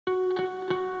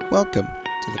Welcome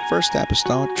to the First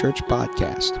Apostolic Church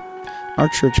Podcast. Our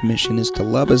church mission is to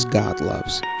love as God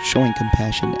loves, showing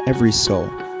compassion to every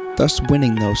soul, thus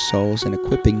winning those souls and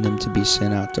equipping them to be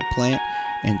sent out to plant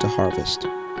and to harvest.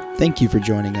 Thank you for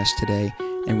joining us today,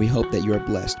 and we hope that you are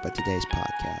blessed by today's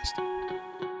podcast.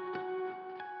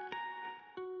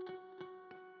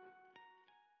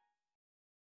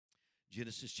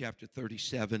 Genesis chapter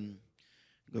 37.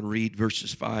 I'm going to read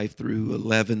verses 5 through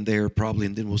 11 there probably,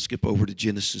 and then we'll skip over to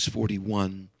Genesis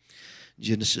 41.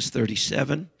 Genesis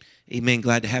 37. Amen.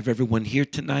 Glad to have everyone here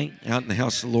tonight out in the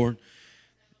house of the Lord.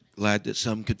 Glad that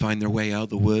some could find their way out of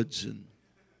the woods. And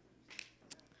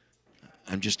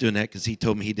I'm just doing that because he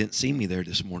told me he didn't see me there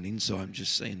this morning, so I'm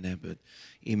just saying that. But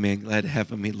amen. Glad to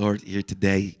have me, Lord, here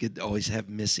today. Good to always have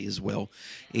Missy as well.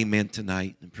 Amen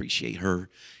tonight. Appreciate her.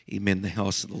 Amen. In the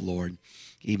house of the Lord.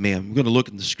 Amen. We're going to look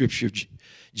in the scripture,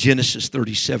 Genesis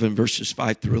 37, verses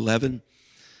 5 through 11.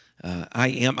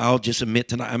 I'll just admit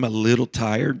tonight, I'm a little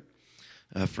tired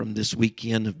from this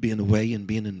weekend of being away and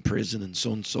being in prison and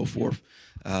so on and so forth.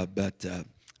 But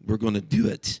we're going to do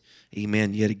it,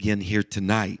 amen, yet again here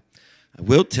tonight. I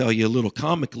will tell you a little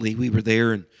comically, we were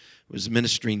there and was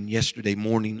ministering yesterday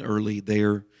morning early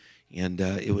there, and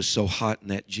it was so hot in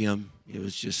that gym. It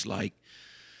was just like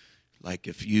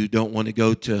if you don't want to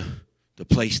go to the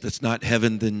place that's not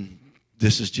heaven, then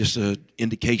this is just an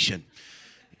indication.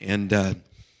 And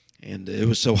it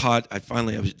was so hot, I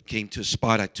came to a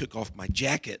spot, I took off my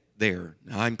jacket there.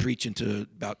 Now, I'm preaching to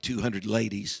about 200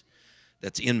 ladies,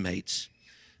 that's inmates.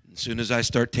 As soon as I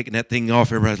start taking that thing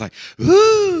off, everybody's like,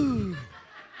 "Woo!"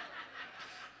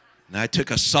 And I took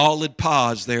a solid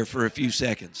pause there for a few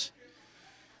seconds.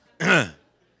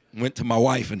 Went to my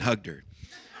wife and hugged her.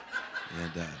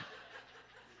 And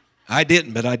I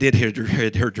didn't, but I did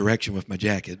head her direction with my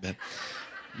jacket. But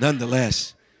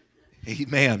nonetheless,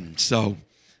 amen. So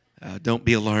don't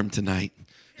be alarmed tonight.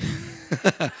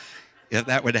 If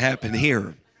that would happen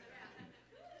here,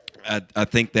 I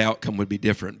think the outcome would be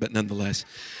different. But nonetheless,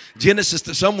 Genesis,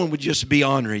 someone would just be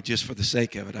honoring just for the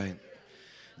sake of it.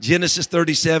 Genesis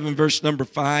 37, verse number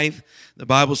 5, the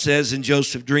Bible says, "And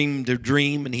Joseph dreamed a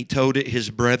dream, and he told it his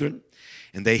brethren,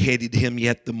 and they hated him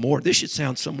yet the more." This should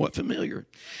sound somewhat familiar.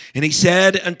 "And he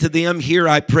said unto them, Hear,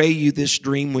 I pray you, this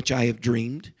dream which I have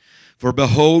dreamed. For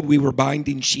behold, we were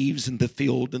binding sheaves in the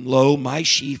field, and lo, my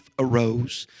sheaf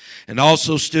arose, and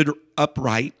also stood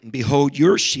upright, and behold,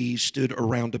 your sheaves stood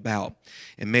around about,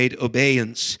 and made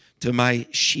obeisance to my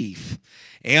sheaf.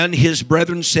 And his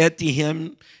brethren said to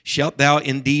him, Shalt thou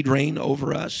indeed reign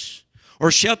over us?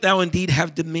 Or shalt thou indeed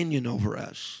have dominion over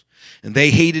us? And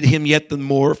they hated him yet the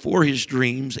more for his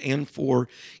dreams and for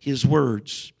his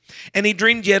words. And he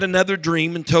dreamed yet another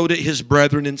dream and told it his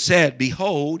brethren and said,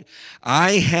 Behold,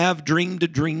 I have dreamed a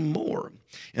dream more.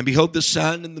 And behold, the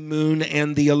sun and the moon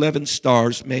and the 11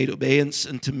 stars made obeisance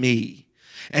unto me.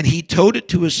 And he told it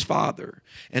to his father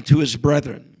and to his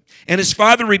brethren. And his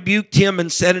father rebuked him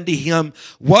and said unto him,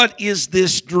 What is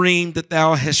this dream that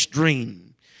thou hast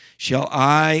dreamed? Shall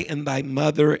I and thy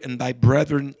mother and thy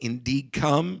brethren indeed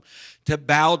come to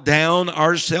bow down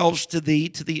ourselves to thee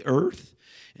to the earth?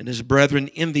 And his brethren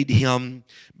envied him,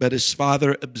 but his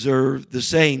father observed the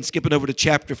saying." Skipping over to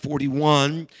chapter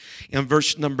 41 and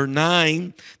verse number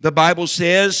 9, the Bible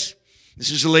says, this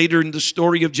is later in the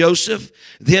story of Joseph,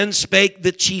 "Then spake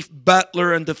the chief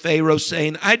butler unto Pharaoh,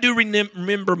 saying, I do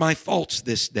remember my faults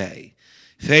this day.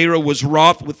 Pharaoh was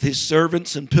wroth with his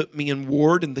servants and put me in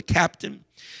ward, and the captain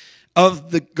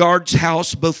of the guard's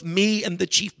house, both me and the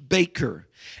chief baker.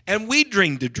 And we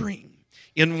dreamed a dream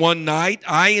in one night,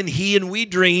 I and he, and we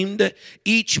dreamed,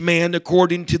 each man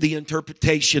according to the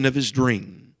interpretation of his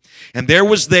dream. And there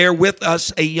was there with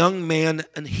us a young man,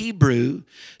 an Hebrew,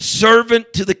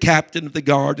 servant to the captain of the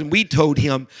guard. And we told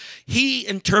him, he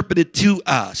interpreted to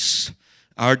us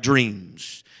our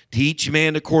dreams. To each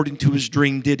man according to his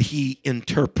dream did he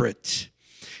interpret."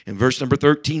 And verse number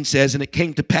 13 says, "And it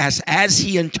came to pass as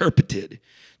he interpreted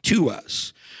to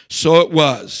us, so it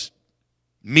was.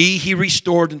 Me he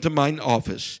restored into mine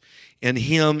office, and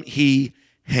him he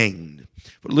hanged."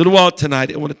 For a little while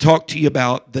tonight, I want to talk to you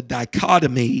about the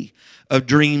dichotomy of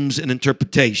dreams and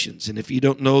interpretations. And if you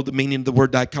don't know the meaning of the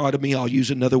word dichotomy, I'll use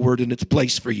another word in its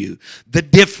place for you. The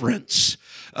difference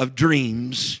of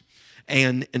dreams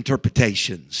and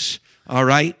interpretations. All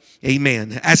right?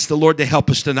 Amen. Ask the Lord to help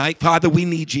us tonight. Father, we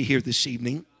need you here this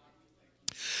evening.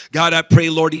 God, I pray,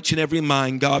 Lord, each and every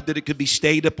mind, God, that it could be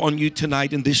stayed upon you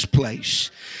tonight in this place.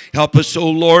 Help us, oh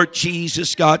Lord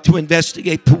Jesus, God, to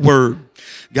investigate the word.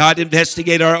 God,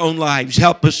 investigate our own lives.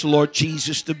 Help us, Lord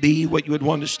Jesus, to be what you would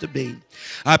want us to be.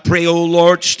 I pray, oh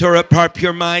Lord, stir up our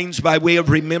pure minds by way of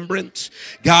remembrance.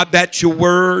 God, that's your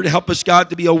word. Help us, God,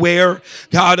 to be aware,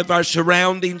 God, of our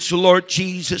surroundings. So, Lord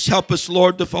Jesus, help us,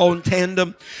 Lord, to fall in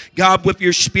tandem, God, with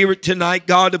your spirit tonight,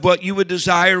 God, of what you would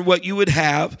desire, what you would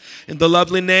have. In the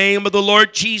lovely name of the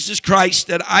Lord Jesus Christ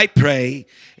that I pray.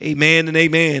 Amen and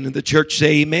amen. And the church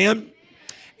say amen.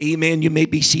 Amen. You may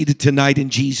be seated tonight in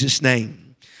Jesus'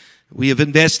 name. We have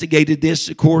investigated this,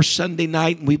 of course, Sunday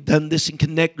night, and we've done this in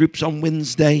Connect groups on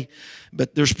Wednesday.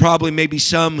 But there's probably maybe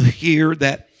some here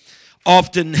that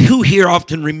often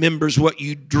remembers what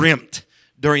you dreamt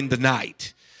during the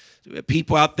night.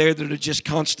 People out there that are just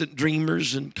constant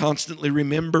dreamers and constantly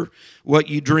remember what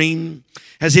you dream.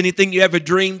 Has anything you ever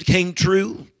dreamed came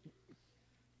true?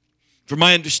 From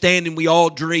my understanding, we all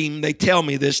dream. They tell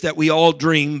me this, that we all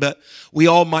dream, but we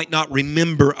all might not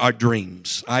remember our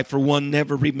dreams. I, for one,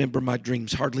 never remember my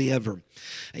dreams, hardly ever.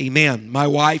 Amen. My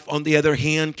wife, on the other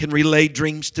hand, can relay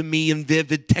dreams to me in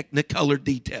vivid technicolor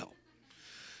detail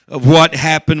of what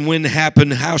happened, when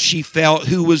happened, how she felt,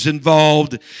 who was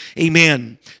involved.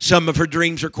 Amen. Some of her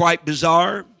dreams are quite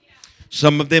bizarre.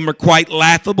 Some of them are quite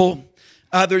laughable.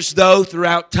 Others, though,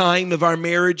 throughout time of our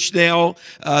marriage now,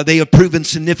 they have proven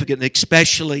significant,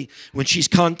 especially when she's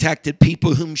contacted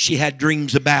people whom she had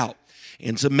dreams about.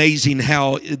 And it's amazing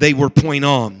how they were point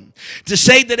on. To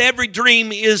say that every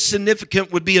dream is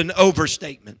significant would be an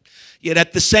overstatement. Yet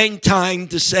at the same time,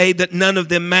 to say that none of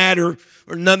them matter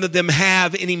or none of them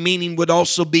have any meaning would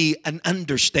also be an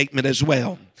understatement as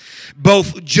well.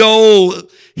 Both Joel,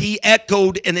 he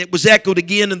echoed, and it was echoed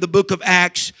again in the book of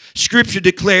Acts. Scripture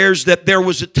declares that there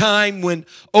was a time when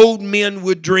old men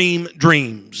would dream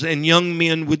dreams and young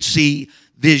men would see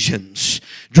visions.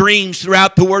 Dreams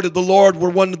throughout the word of the Lord were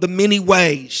one of the many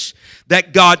ways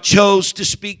that God chose to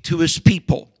speak to his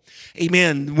people.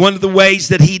 Amen. One of the ways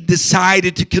that he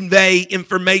decided to convey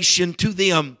information to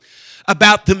them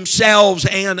about themselves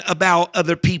and about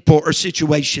other people or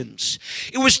situations.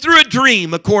 It was through a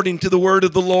dream, according to the word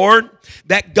of the Lord,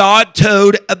 that God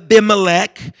told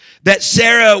Abimelech that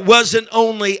Sarah wasn't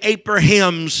only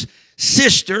Abraham's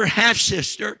sister,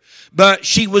 half-sister, but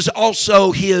she was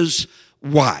also his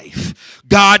wife.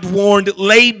 God warned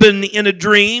Laban in a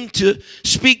dream to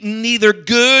speak neither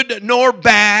good nor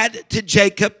bad to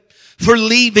Jacob for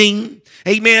leaving.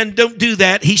 Amen. Don't do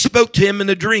that. He spoke to him in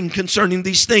a dream concerning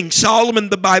these things. Solomon,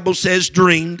 the Bible says,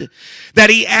 dreamed that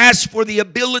he asked for the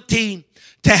ability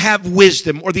to have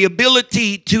wisdom or the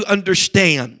ability to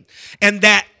understand. And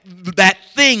that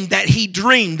thing that he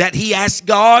dreamed, that he asked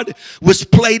God, was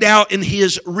played out in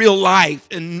his real life.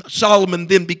 And Solomon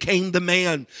then became the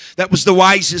man that was the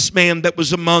wisest man that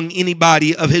was among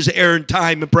anybody of his era and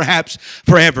time and perhaps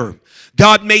forever.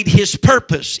 God made his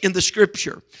purpose in the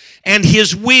scripture and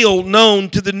his will known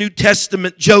to the New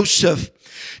Testament Joseph,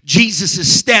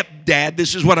 Jesus' stepdad.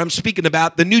 This is what I'm speaking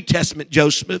about, the New Testament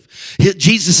Joseph,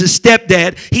 Jesus'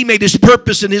 stepdad. He made his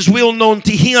purpose and his will known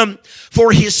to him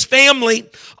for his family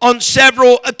on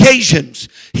several occasions.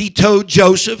 He told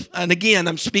Joseph, and again,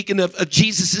 I'm speaking of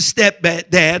Jesus'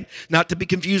 stepdad, not to be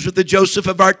confused with the Joseph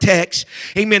of our text.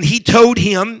 Amen. He told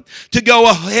him to go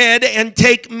ahead and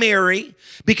take Mary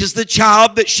because the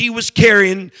child that she was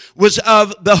carrying was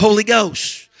of the Holy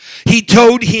Ghost. He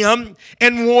told him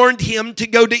and warned him to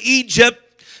go to Egypt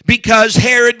because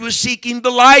Herod was seeking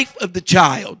the life of the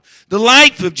child, the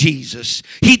life of Jesus.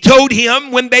 He told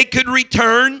him when they could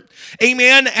return,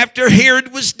 amen, after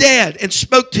Herod was dead, and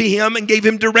spoke to him and gave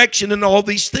him direction in all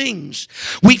these things.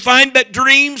 We find that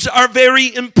dreams are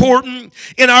very important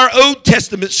in our Old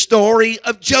Testament story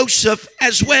of Joseph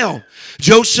as well.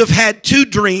 Joseph had two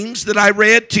dreams that I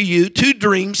read to you, two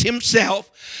dreams himself.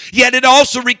 Yet it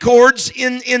also records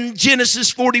in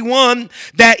Genesis 41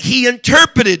 that he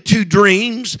interpreted two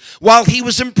dreams while he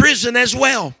was in prison as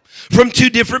well from two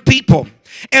different people.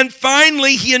 And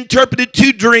finally, he interpreted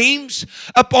two dreams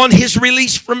upon his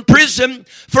release from prison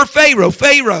for Pharaoh.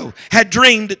 Pharaoh had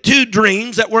dreamed two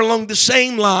dreams that were along the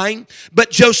same line,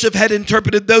 but Joseph had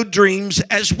interpreted those dreams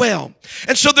as well.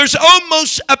 And so there's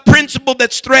almost a principle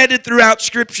that's threaded throughout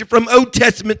Scripture from Old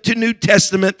Testament to New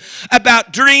Testament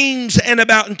about dreams and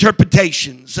about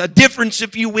interpretations. A difference,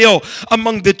 if you will,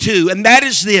 among the two. And that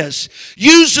is this.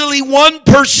 Usually one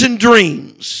person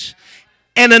dreams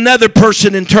and another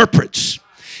person interprets.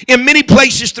 In many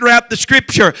places throughout the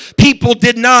scripture, people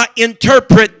did not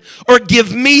interpret or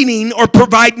give meaning or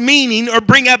provide meaning or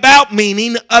bring about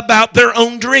meaning about their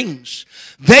own dreams.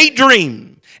 They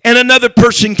dreamed and another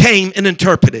person came and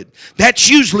interpreted. That's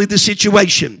usually the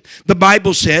situation. The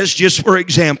Bible says, just for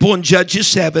example, in Judges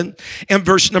 7 and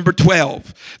verse number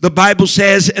 12, the Bible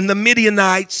says, and the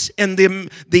Midianites and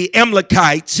the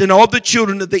Amalekites and all the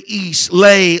children of the east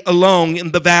lay along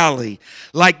in the valley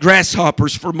like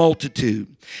grasshoppers for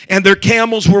multitude. And their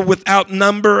camels were without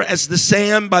number as the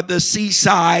sand by the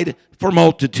seaside for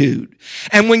multitude.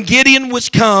 And when Gideon was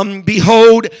come,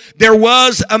 behold, there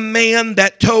was a man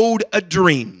that told a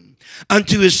dream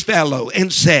unto his fellow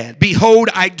and said, behold,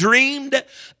 I dreamed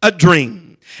a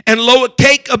dream. And lo, a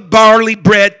cake of barley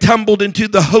bread tumbled into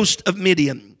the host of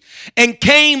Midian, and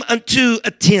came unto a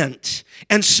tent,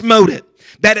 and smote it,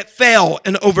 that it fell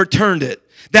and overturned it,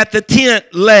 that the tent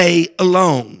lay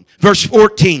alone. Verse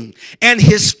 14, and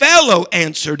his fellow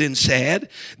answered and said,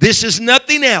 this is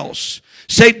nothing else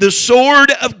save the sword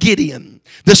of Gideon,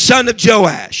 the son of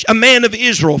Joash, a man of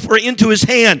Israel, for into his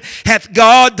hand hath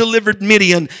God delivered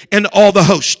Midian and all the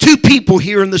hosts. Two people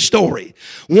here in the story.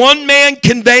 One man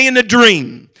conveying a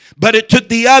dream, but it took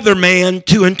the other man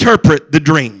to interpret the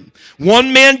dream.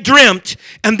 One man dreamt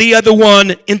and the other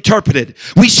one interpreted.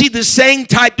 We see the same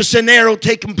type of scenario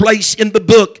taking place in the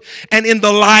book and in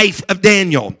the life of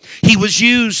Daniel. He was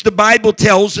used, the Bible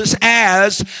tells us,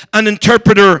 as an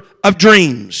interpreter of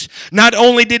dreams. Not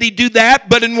only did he do that,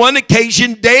 but in one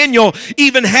occasion, Daniel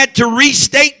even had to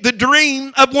restate the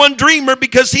dream of one dreamer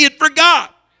because he had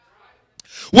forgot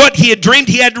what he had dreamed.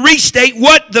 He had to restate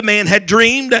what the man had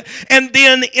dreamed and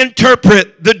then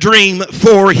interpret the dream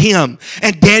for him.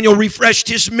 And Daniel refreshed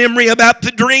his memory about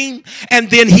the dream, and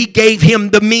then he gave him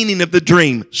the meaning of the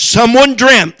dream. Someone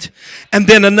dreamt, and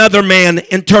then another man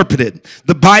interpreted.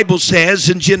 The Bible says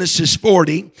in Genesis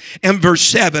 40 and verse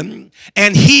 7,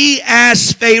 and he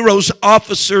asked Pharaoh's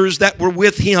officers that were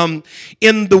with him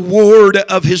in the ward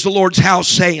of his Lord's house,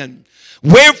 saying,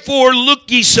 wherefore look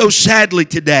ye so sadly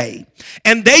today?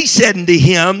 And they said unto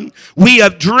him, we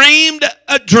have dreamed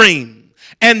a dream,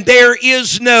 and there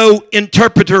is no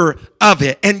interpreter of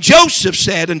it. And Joseph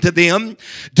said unto them,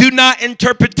 do not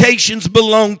interpretations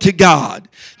belong to God?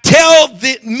 Tell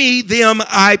me them,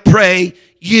 I pray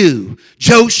you.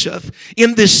 Joseph,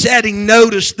 in this setting,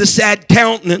 noticed the sad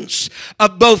countenance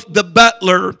of both the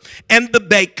butler and the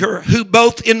baker, who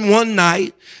both in one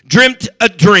night dreamt a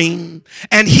dream,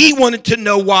 and he wanted to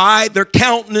know why their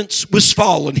countenance was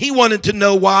fallen. He wanted to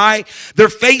know why their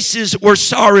faces were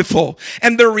sorrowful,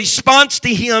 and their response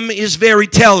to him is very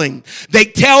telling. They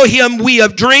tell him, we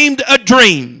have dreamed a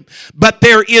dream, but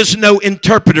there is no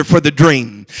interpreter for the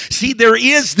dream. See, there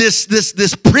is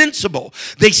this principle.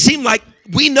 They seem like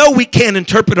we know we can't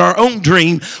interpret our own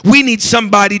dream. We need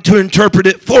somebody to interpret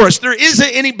it for us. There isn't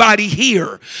anybody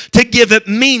here to give it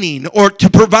meaning or to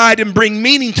provide and bring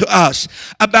meaning to us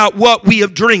about what we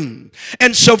have dreamed.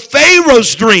 And so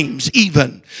Pharaoh's dreams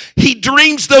even, he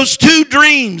dreams those two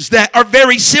dreams that are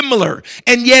very similar.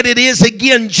 And yet it is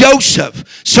again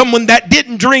Joseph, someone that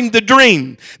didn't dream the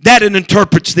dream, that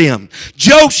interprets them.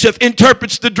 Joseph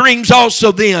interprets the dreams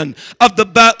also then of the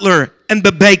butler and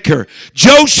the baker.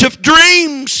 Joseph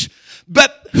dreams,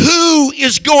 but who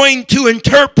is going to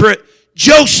interpret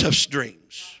Joseph's dreams?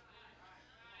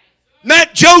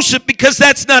 Not Joseph, because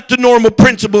that's not the normal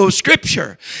principle of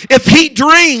Scripture. If he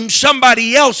dreams,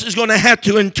 somebody else is going to have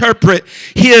to interpret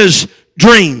his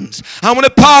dreams. I want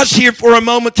to pause here for a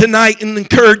moment tonight and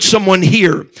encourage someone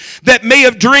here that may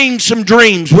have dreamed some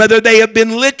dreams, whether they have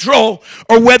been literal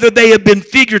or whether they have been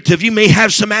figurative. You may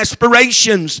have some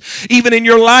aspirations even in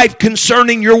your life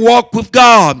concerning your walk with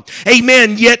God.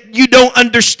 Amen. Yet you don't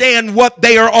understand what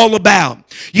they are all about.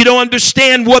 You don't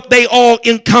understand what they all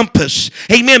encompass.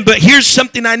 Amen. But here's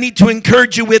something I need to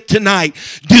encourage you with tonight.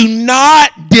 Do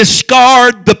not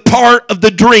discard the part of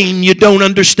the dream you don't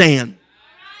understand.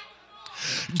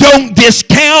 Don't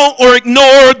discount or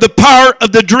ignore the part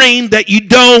of the dream that you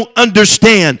don't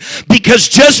understand. Because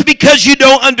just because you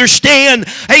don't understand,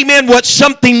 amen, what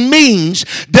something means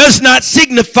does not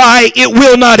signify it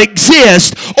will not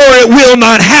exist or it will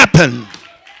not happen.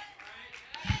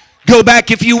 Go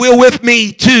back, if you will, with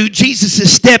me to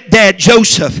Jesus' stepdad,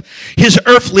 Joseph, his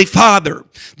earthly father.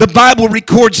 The Bible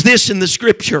records this in the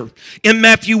Scripture in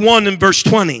Matthew 1 and verse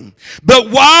 20. But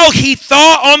while he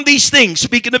thought on these things,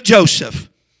 speaking of Joseph,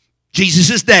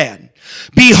 Jesus' dad,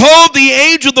 behold, the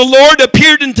angel of the Lord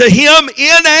appeared unto him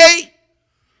in a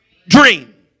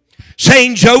dream,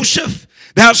 saying, Joseph,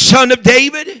 thou son of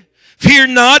David, fear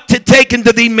not to take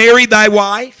unto thee Mary thy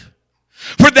wife,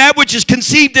 for that which is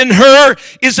conceived in her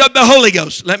is of the Holy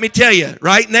Ghost. Let me tell you,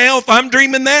 right now, if I'm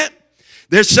dreaming that,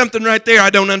 there's something right there I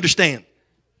don't understand.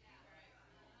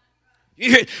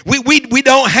 We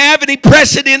don't have any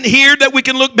precedent here that we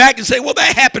can look back and say, well,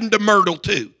 that happened to Myrtle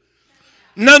too.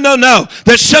 No.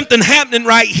 There's something happening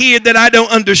right here that I don't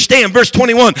understand. Verse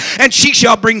 21, and she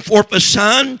shall bring forth a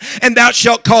son, and thou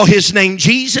shalt call his name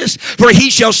Jesus, for he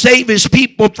shall save his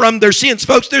people from their sins.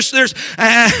 Folks, there's a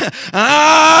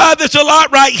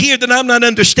lot right here that I'm not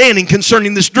understanding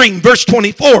concerning this dream. Verse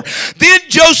 24, then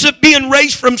Joseph, being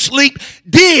raised from sleep,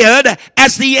 did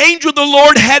as the angel of the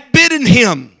Lord had bidden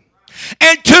him,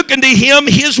 and took unto him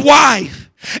his wife,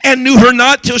 and knew her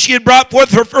not till she had brought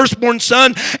forth her firstborn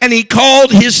son, and he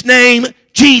called his name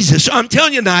Jesus. So I'm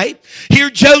telling you tonight, here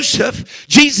Joseph,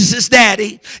 Jesus'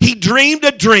 daddy, he dreamed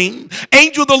a dream.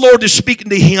 Angel of the Lord is speaking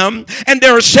to him, and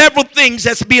there are several things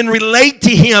that's being relayed to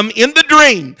him in the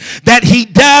dream that he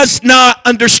does not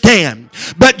understand.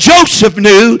 But Joseph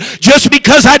knew, just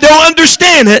because I don't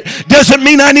understand it doesn't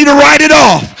mean I need to write it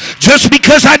off. Just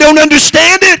because I don't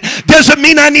understand it doesn't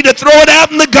mean I need to throw it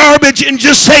out in the garbage and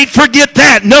just say, forget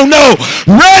that. No.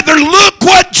 Rather, look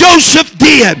what Joseph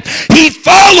did. He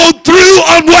followed through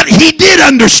on what he did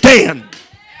understand.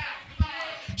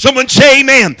 Someone say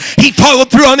amen. He followed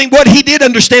through on what he did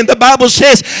understand. The Bible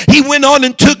says he went on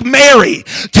and took Mary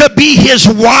to be his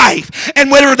wife. And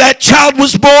whenever that child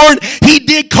was born, he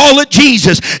did call it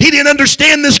Jesus. He didn't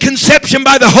understand this conception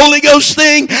by the Holy Ghost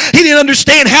thing. He didn't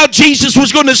understand how Jesus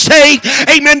was going to save,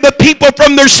 amen, the people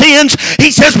from their sins.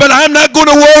 He says, but I'm not going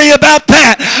to worry about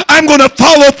that. I'm going to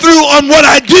follow through on what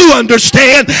I do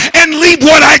understand and leave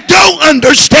what I don't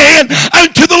understand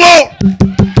unto the Lord.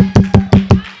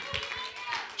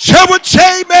 Someone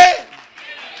say amen.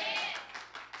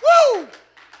 Woo.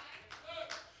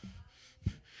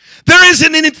 There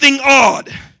isn't anything odd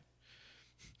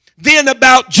then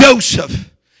about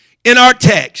Joseph in our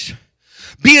text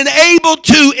being able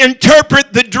to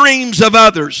interpret the dreams of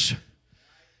others,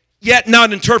 yet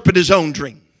not interpret his own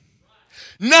dream.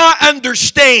 Not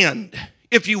understand,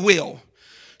 if you will,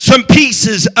 some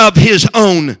pieces of his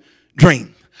own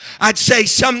dream. I'd say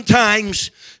sometimes,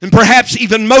 and perhaps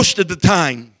even most of the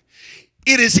time,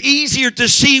 it is easier to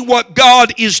see what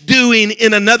God is doing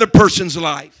in another person's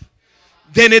life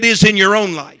than it is in your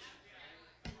own life.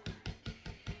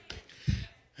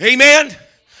 Amen?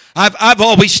 I've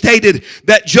always stated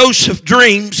that Joseph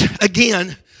dreams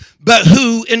again, but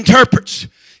who interprets?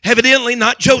 Evidently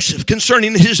not Joseph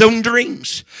concerning his own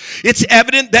dreams. It's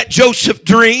evident that Joseph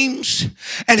dreams,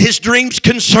 and his dreams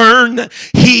concern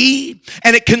he,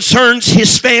 and it concerns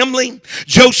his family.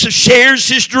 Joseph shares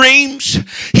his dreams.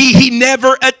 He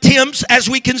never attempts, as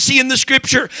we can see in the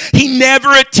scripture, he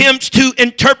never attempts to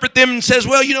interpret them and says,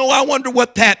 well, I wonder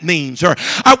what that means, or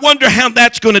I wonder how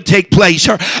that's going to take place,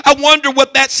 or I wonder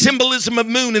what that symbolism of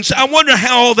moon, and so I wonder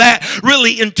how all that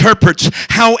really interprets.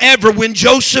 However, when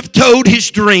Joseph told his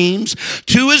dreams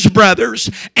to his brothers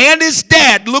and his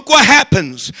dad, look what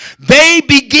happens. They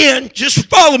begin, just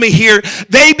follow me here,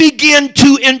 they begin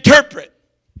to interpret.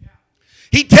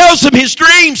 He tells them his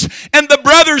dreams, and the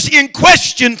brothers in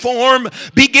question form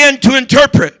begin to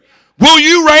interpret. Will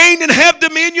you reign and have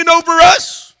dominion over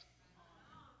us?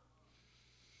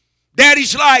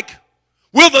 Daddy's like,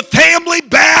 will the family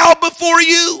bow before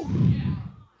you?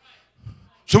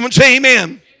 Someone say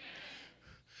amen.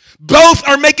 Both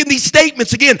are making these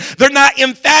statements. Again, they're not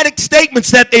emphatic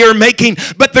statements that they are making,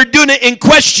 but they're doing it in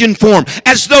question form,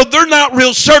 as though they're not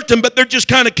real certain, but they're just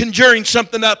kind of conjuring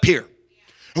something up here.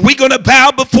 Are we going to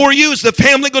bow before you? Is the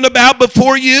family going to bow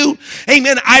before you?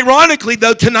 Amen. Ironically,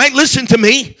 though, tonight, listen to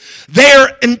me.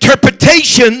 Their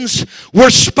interpretations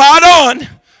were spot on,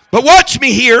 but watch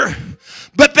me here,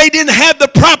 but they didn't have the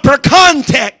proper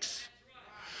context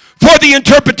for the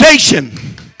interpretation.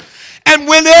 And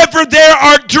whenever there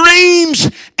are dreams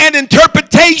and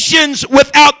interpretations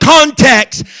without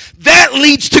context, that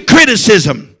leads to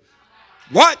criticism.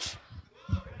 Watch.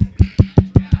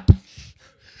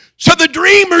 So the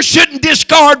dreamer shouldn't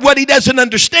discard what he doesn't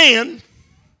understand,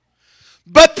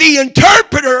 but the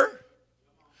interpreter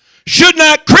should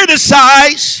not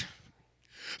criticize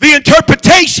the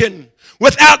interpretation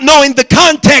without knowing the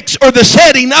context or the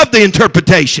setting of the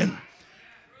interpretation.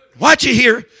 Watch it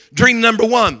here. Dream number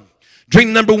one.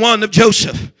 Dream number one of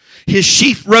Joseph. His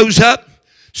sheaf rose up,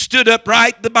 stood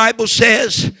upright, the Bible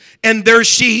says, and their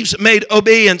sheaves made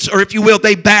obedience, or if you will,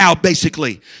 they bowed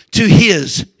basically to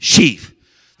his sheaf.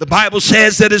 The Bible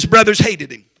says that his brothers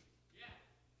hated him.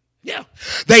 Yeah.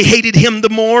 They hated him the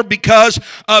more because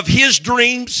of his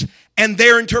dreams and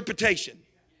their interpretation.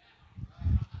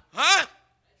 Huh?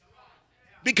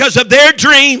 Because of their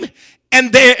dream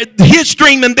and his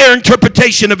dream and their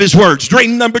interpretation of his words.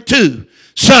 Dream number two.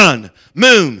 Sun,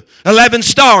 moon, 11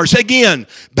 stars. Again,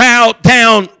 bow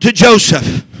down to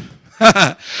Joseph.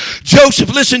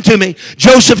 Joseph, listen to me.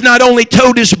 Joseph not only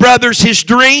told his brothers his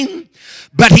dream,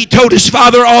 but he told his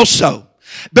father also.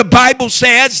 The Bible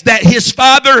says that his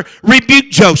father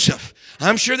rebuked Joseph.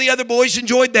 I'm sure the other boys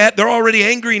enjoyed that. They're already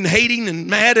angry and hating and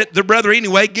mad at their brother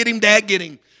anyway. Get him, Dad, get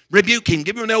him. Rebuke him.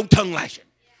 Give him an old tongue lashing.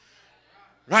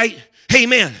 Right?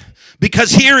 Amen.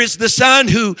 Because here is the son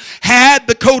who had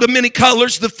the coat of many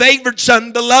colors, the favored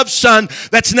son, the loved son,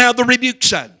 that's now the rebuked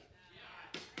son.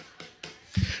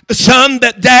 The son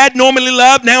that Dad normally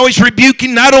loved, now he's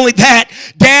rebuking. Not only that,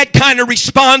 Dad kind of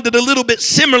responded a little bit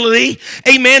similarly,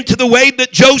 amen, to the way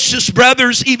that Joseph's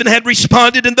brothers even had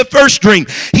responded in the first dream.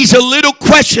 He's a little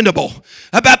questionable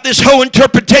about this whole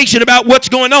interpretation about what's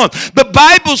going on. The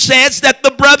Bible says that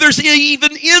the brothers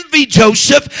even envy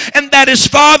Joseph and that his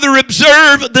father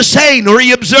observed the saying, or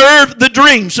he observed the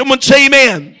dream. Someone say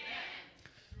amen.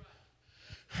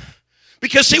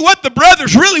 Because see what the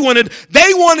brothers really wanted,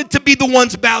 they wanted to be the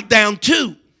ones bowed down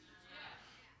too.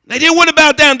 They didn't want to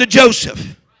bow down to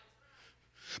Joseph.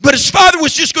 But his father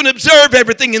was just going to observe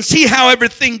everything and see how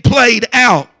everything played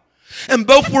out. And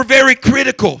both were very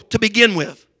critical to begin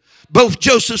with. Both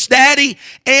Joseph's daddy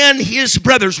and his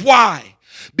brothers. Why?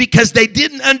 Because they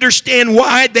didn't understand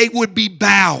why they would be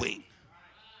bowing.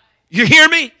 You hear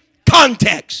me?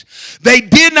 Context. They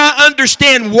did not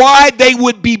understand why they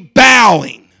would be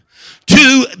bowing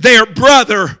to their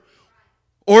brother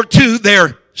or to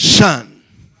their son.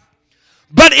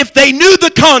 But if they knew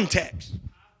the context,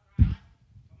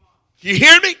 you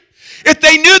hear me? If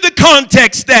they knew the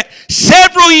context that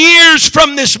several years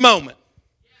from this moment,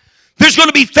 there's going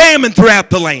to be famine throughout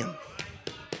the land.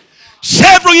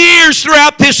 Several years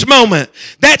throughout this moment,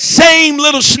 that same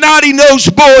little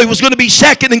snotty-nosed boy was going to be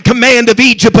second in command of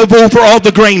Egypt over all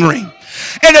the granary.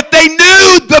 And if they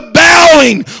knew the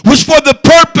bowing was for the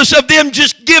purpose of them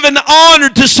just giving honor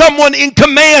to someone in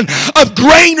command of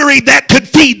granary that could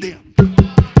feed them,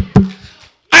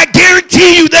 I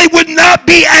guarantee you they would not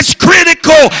be as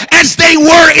critical as they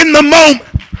were in the moment.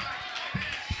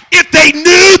 If they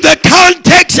knew the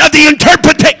context of the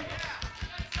interpretation.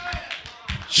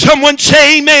 Someone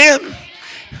say amen.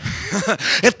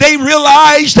 If they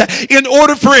realized that in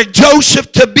order for Joseph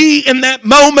to be in that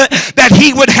moment, that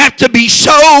he would have to be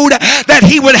sold, that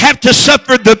he would have to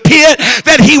suffer the pit,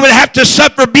 that he would have to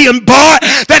suffer being bought,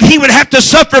 that he would have to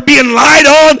suffer being lied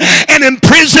on and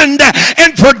imprisoned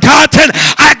and forgotten,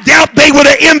 I doubt they would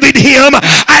have envied him.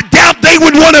 I doubt they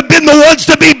would want to have been the ones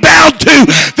to be bowed to.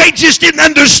 They just didn't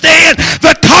understand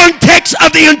the context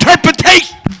of the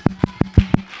interpretation.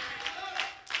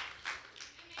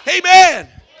 Amen.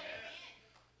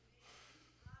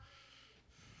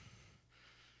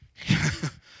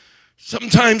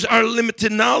 Sometimes our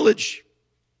limited knowledge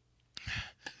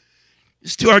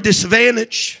is to our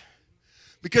disadvantage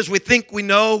because we think we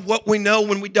know what we know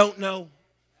when we don't know.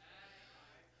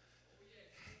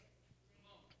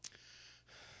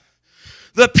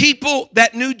 The people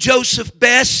that knew Joseph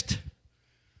best,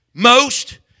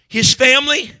 most, his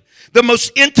family, the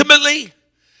most intimately,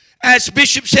 as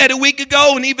Bishop said a week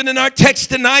ago, and even in our text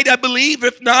tonight, I believe,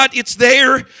 if not, it's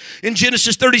there in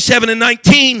Genesis 37 and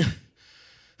 19.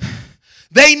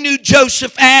 They knew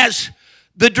Joseph as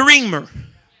the dreamer.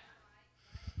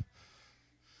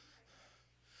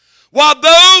 While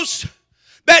those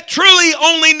that truly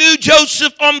only knew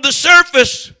Joseph on the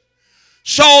surface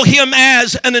saw him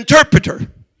as an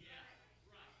interpreter.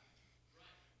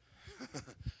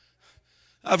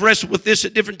 I've wrestled with this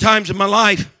at different times in my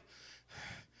life.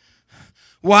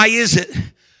 Why is it?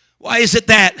 Why is it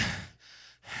that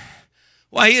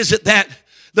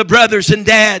the brothers and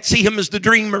dad see him as the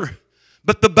dreamer,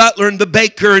 but the butler and the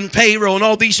baker and Pharaoh and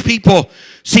all these people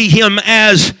see him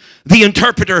as the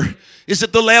interpreter? Is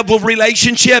it the level of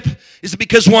relationship? Is it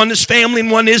because one is family and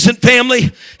one isn't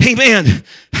family? Amen.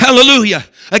 Hallelujah.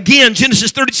 Again,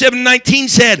 Genesis 37:19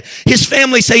 said, his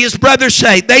family say, his brothers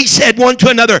say, they said one to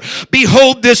another,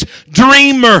 behold, this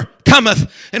dreamer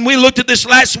cometh. And we looked at this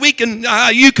last week, and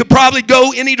you could probably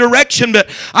go any direction, but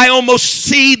I almost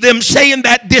see them saying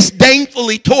that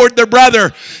disdainfully toward their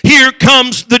brother. Here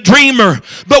comes the dreamer.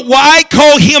 But why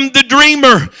call him the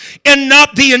dreamer and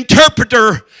not the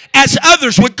interpreter as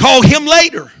others would call him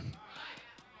later?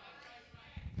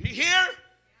 You hear?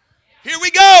 Here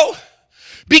we go.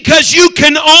 Because you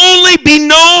can only be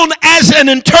known as an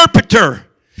interpreter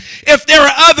if there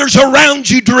are others around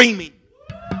you dreaming.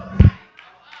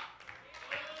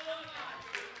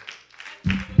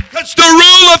 Because the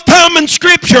rule of thumb in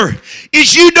Scripture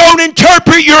is you don't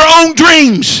interpret your own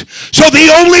dreams. So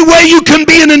the only way you can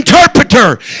be an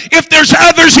interpreter, if there's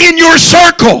others in your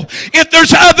circle, if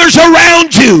there's others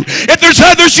around you, if there's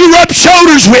others you rub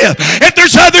shoulders with, if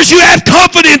there's others you have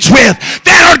confidence with,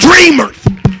 that are dreamers.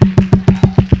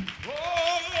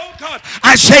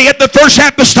 I say at the First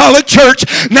Apostolic Church,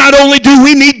 not only do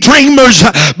we need dreamers,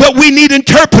 but we need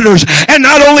interpreters. And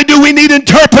not only do we need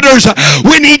interpreters,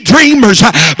 we need dreamers.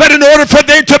 But in order for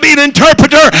there to be an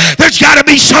interpreter, there's got to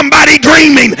be somebody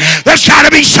dreaming. There's got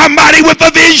to be somebody with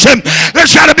a vision.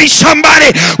 There's got to be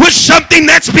somebody with something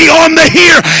that's beyond the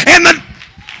here and the...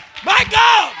 My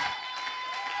God!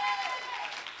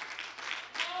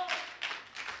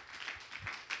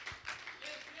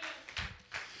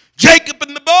 Jacob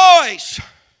and the boys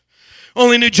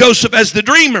only knew Joseph as the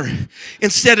dreamer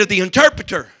instead of the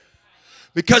interpreter,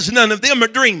 because none of them are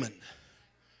dreaming.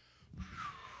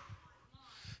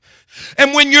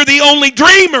 And when you're the only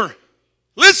dreamer,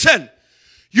 listen,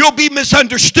 you'll be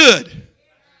misunderstood.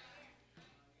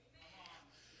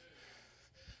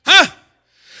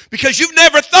 Because you've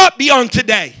never thought beyond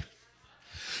today.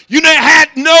 You had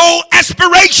no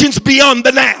aspirations beyond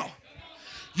the now.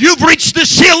 You've reached the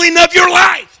ceiling of your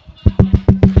life.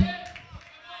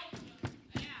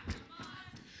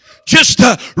 Just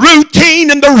the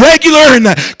routine and the regular and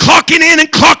the clocking in and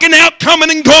clocking out,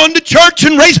 coming and going to church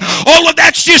and race, all of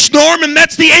that's just norm, and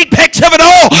that's the apex of it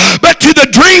all. But to the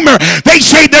dreamer, they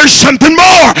say there's something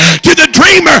more. To the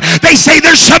dreamer, they say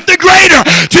there's something greater.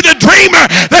 To the dreamer,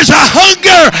 there's a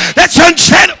hunger that's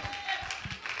unsettled.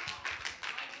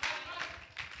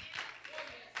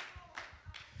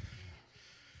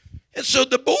 And so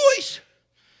the boys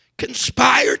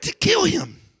conspire to kill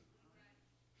him.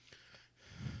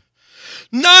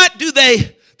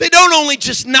 They don't only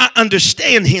just not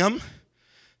understand him,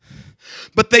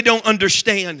 but they don't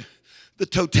understand the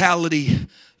totality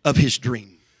of his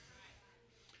dream.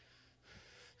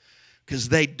 Because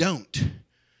they don't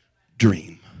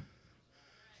dream.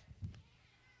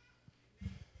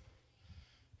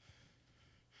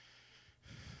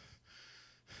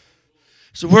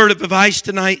 It's a word of advice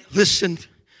tonight. Listen,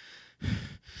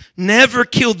 never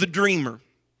kill the dreamer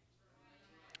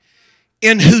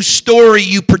in whose story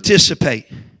you participate,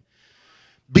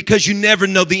 because you never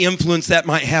know the influence that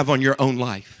might have on your own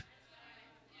life.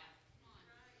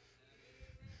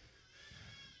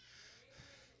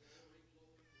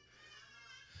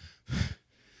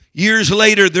 Years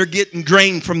later, they're getting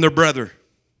grain from their brother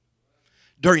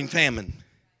during famine.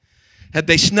 Had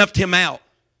they snuffed him out,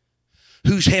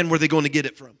 whose hand were they going to get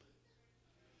it from?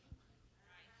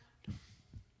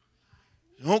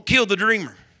 Don't kill the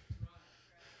dreamer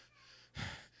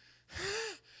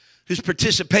who's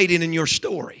participating in your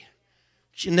story.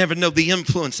 You never know the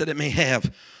influence that it may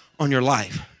have on your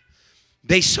life.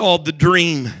 They saw the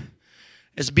dream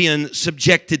as being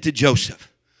subjected to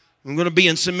Joseph. We're going to be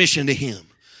in submission to him.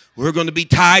 We're going to be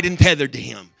tied and tethered to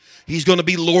him. He's going to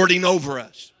be lording over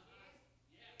us.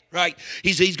 Right?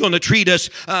 He's going to treat us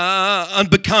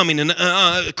unbecoming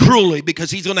and cruelly, because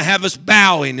he's going to have us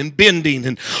bowing and bending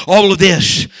and all of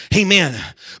this. Amen.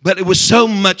 But it was so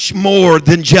much more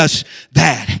than just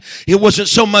that. It wasn't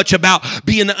so much about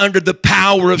being under the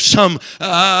power of some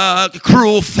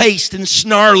cruel-faced and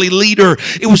snarly leader.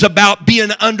 It was about being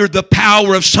under the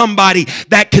power of somebody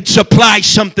that could supply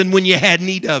something when you had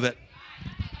need of it.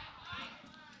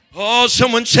 Oh,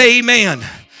 someone say amen.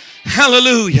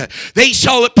 Hallelujah. They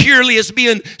saw it purely as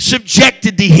being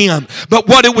subjected to him. But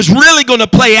what it was really going to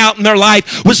play out in their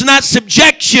life was not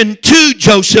subjection to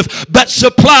Joseph, but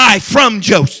supply from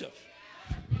Joseph.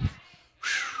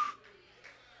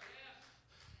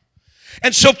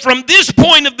 And so from this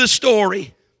point of the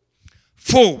story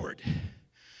forward,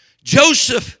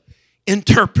 Joseph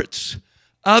interprets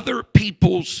other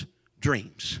people's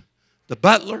dreams. The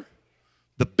butler,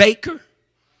 the baker,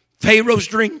 Pharaoh's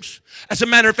dreams. As a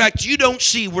matter of fact, you don't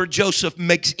see where Joseph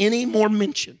makes any more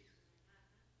mention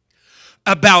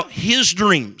about his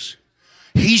dreams.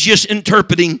 He's just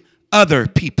interpreting other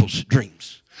people's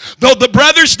dreams. Though the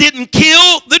brothers didn't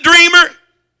kill the dreamer,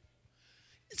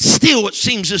 still it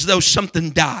seems as though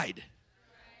something died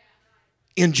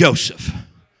in Joseph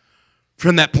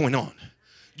from that point on.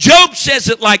 Job says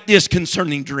it like this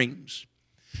concerning dreams.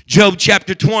 Job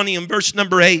chapter 20 and verse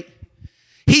number 8.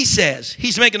 He says,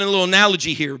 he's making a little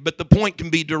analogy here, but the point can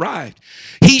be derived.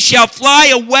 He shall fly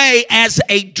away as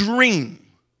a dream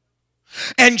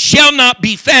and shall not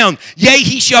be found. Yea,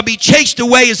 he shall be chased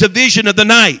away as a vision of the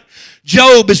night.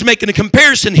 Job is making a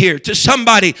comparison here to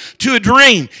somebody, to a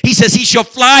dream. He says he shall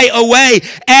fly away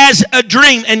as a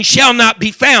dream and shall not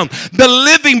be found. The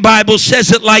Living Bible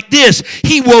says it like this.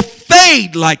 He will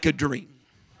fade like a dream.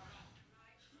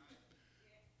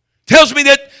 Tells me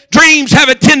that dreams have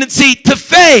a tendency to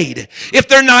fade if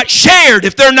they're not shared,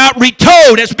 if they're not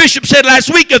retold. As Bishop said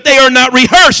last week, if they are not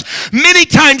rehearsed, many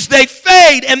times they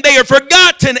fade and they are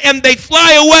forgotten and they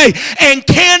fly away and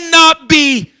cannot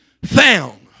be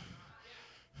found.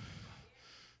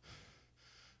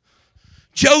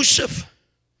 Joseph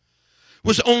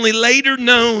was only later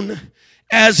known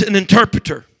as an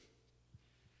interpreter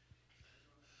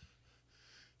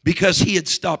because he had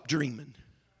stopped dreaming,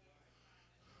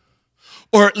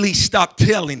 or at least stopped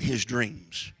telling his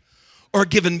dreams, or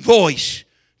given voice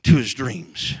to his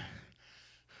dreams.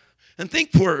 And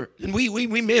we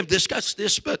may have discussed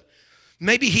this, but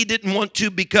maybe he didn't want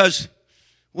to because,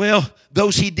 well,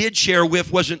 those he did share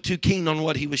with wasn't too keen on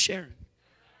what he was sharing.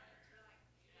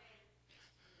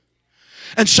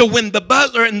 And so when the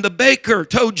butler and the baker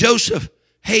told Joseph,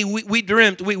 hey, we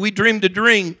dreamed a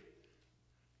dream.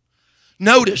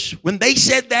 Notice, when they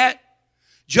said that,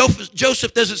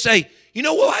 Joseph doesn't say, you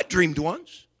know what, I dreamed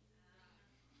once.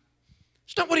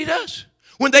 It's not what he does.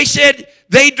 When they said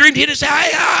they dreamed, he didn't say,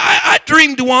 I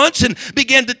dreamed once, and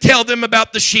began to tell them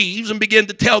about the sheaves and began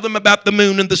to tell them about the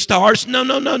moon and the stars.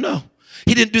 No.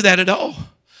 He didn't do that at all.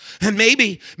 And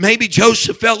maybe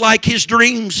Joseph felt like his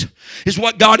dreams is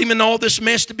what got him in all this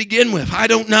mess to begin with. I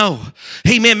don't know.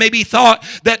 Amen. Maybe he thought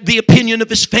that the opinion of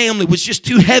his family was just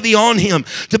too heavy on him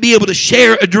to be able to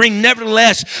share a dream.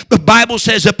 Nevertheless, the Bible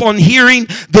says upon hearing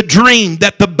the dream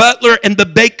that the butler and the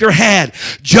baker had,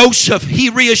 Joseph, he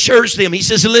reassures them. He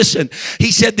says, listen,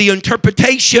 he said the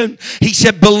interpretation, he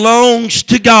said, belongs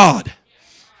to God.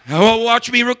 Oh, watch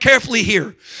me real carefully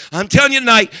here. I'm telling you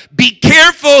tonight, be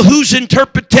careful whose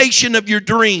interpretation of your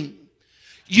dream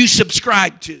you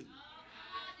subscribe to.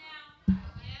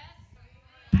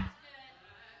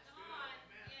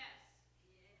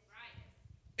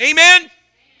 Amen?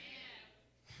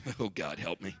 Oh, God,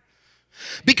 help me.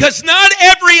 Because not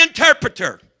every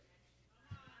interpreter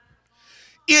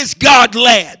is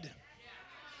God-led,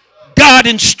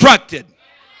 God-instructed.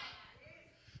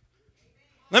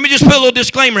 Let me just put a little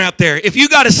disclaimer out there. If you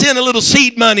got to send a little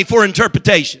seed money for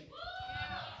interpretation,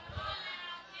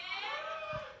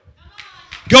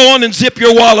 go on and zip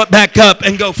your wallet back up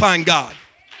and go find God.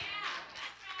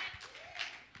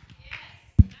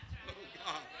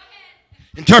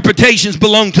 Interpretations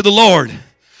belong to the Lord.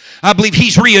 I believe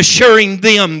he's reassuring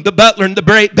them, the butler and the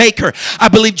baker. I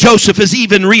believe Joseph is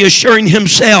even reassuring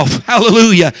himself.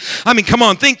 Hallelujah. I mean, come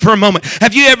on, think for a moment.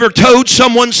 Have you ever told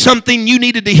someone something you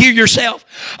needed to hear yourself?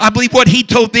 I believe what he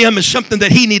told them is something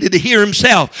that he needed to hear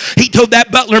himself. He told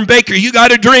that butler and baker, you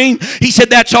got a dream? He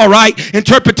said, that's all right.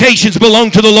 Interpretations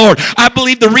belong to the Lord. I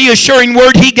believe the reassuring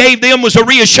word he gave them was a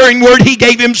reassuring word he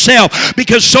gave himself,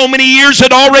 because so many years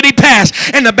had already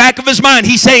passed. In the back of his mind,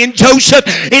 he's saying, Joseph,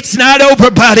 it's not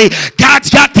over, buddy. God's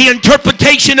got the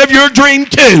interpretation of your dream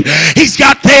too. He's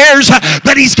got theirs,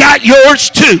 but he's got yours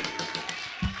too.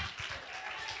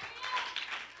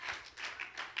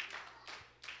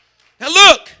 Now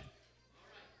look,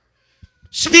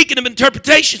 speaking of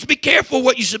interpretations, be careful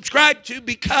what you subscribe to,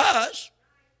 because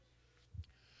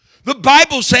the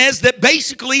Bible says that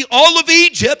basically all of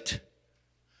Egypt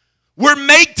were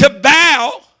made to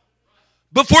bow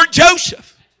before Joseph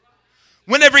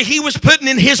whenever he was putting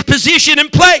in his position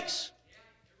and place.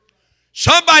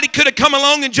 Somebody could have come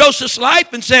along in Joseph's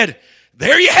life and said,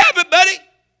 there you have it, buddy.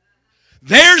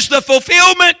 There's the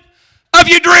fulfillment of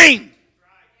your dream.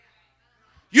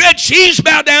 You had sheaves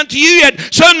bow down to you. You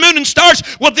had sun, moon, and stars.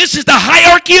 Well, this is the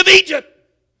hierarchy of Egypt.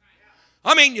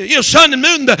 I mean, you know, sun and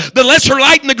moon, the lesser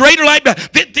light and the greater light.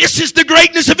 This is the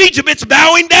greatness of Egypt. It's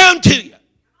bowing down to you.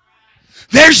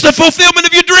 There's the fulfillment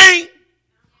of your dream.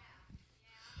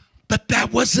 But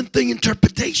that wasn't the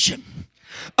interpretation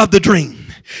of the dream.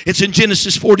 It's in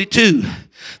Genesis 42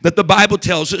 that the Bible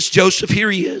tells us Joseph, here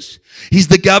he is. He's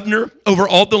the governor over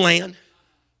all the land.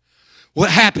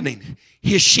 What's happening?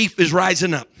 His sheaf is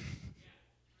rising up.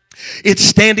 It's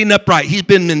standing upright. He's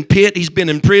been in pit. He's been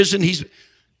in prison.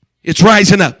 It's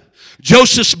rising up.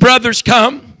 Joseph's brothers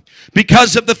come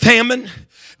because of the famine.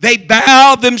 They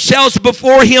bow themselves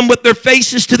before him with their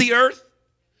faces to the earth.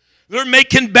 They're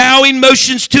making bowing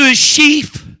motions to his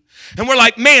sheaf. And we're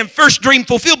like, man, first dream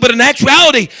fulfilled. But in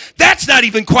actuality, that's not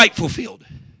even quite fulfilled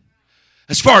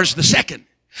as far as the second.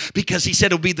 Because he said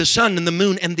it'll be the sun and the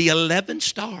moon and the 11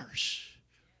 stars.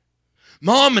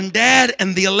 Mom and dad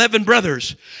and the 11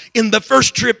 brothers. In the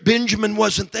first trip, Benjamin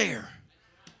wasn't there.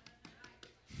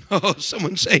 Oh,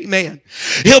 someone say amen.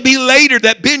 It'll be later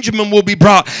that Benjamin will be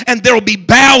brought, and there will be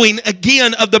bowing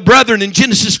again of the brethren in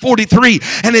Genesis 43.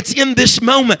 And it's in this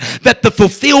moment that the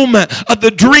fulfillment of the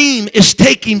dream is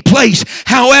taking place.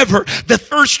 However, the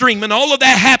first dream and all of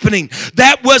that happening,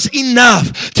 that was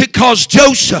enough to cause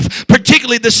Joseph,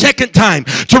 particularly the second time,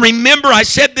 to remember, I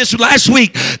said this last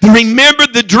week, to remember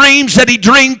the dreams that he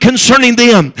dreamed concerning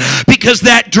them, because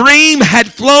that dream had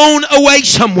flown away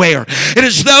somewhere. It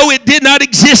is though it did not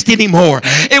exist anymore.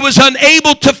 It was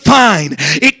unable to find.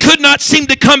 It could not seem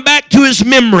to come back to his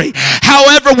memory.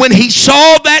 However, when he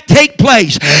saw that take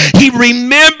place, he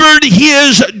remembered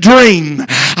his dream.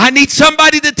 I need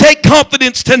somebody to take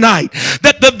confidence tonight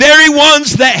that the very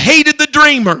ones that hated the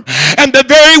dreamer and the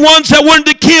very ones that wanted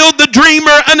to kill the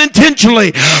dreamer unintentionally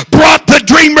brought the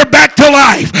dreamer back to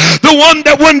life. The one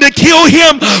that wanted to kill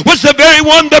him was the very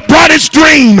one that brought his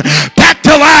dream back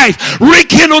to life,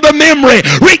 rekindled the memory.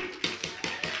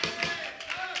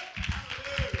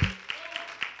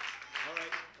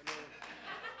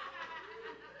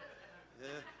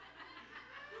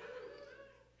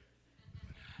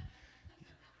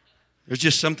 There's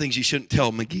just some things you shouldn't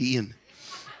tell McGee. And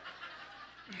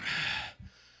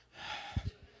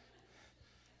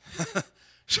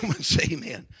someone say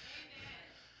amen.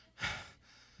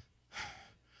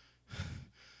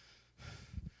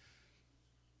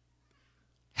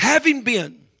 Having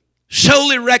been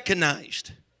solely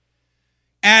recognized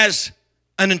as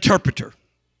an interpreter,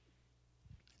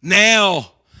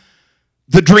 now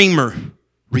the dreamer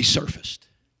resurfaced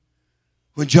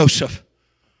when Joseph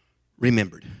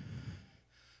remembered.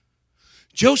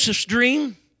 Joseph's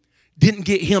dream didn't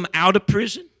get him out of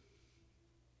prison,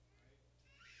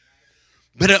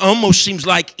 but it almost seems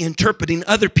like interpreting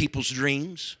other people's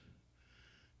dreams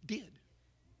did.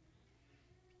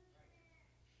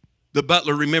 The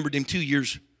butler remembered him 2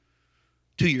 years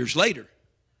later,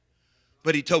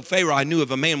 but he told Pharaoh, I knew of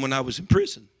a man when I was in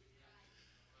prison.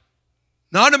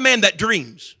 Not a man that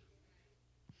dreams,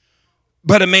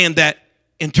 but a man that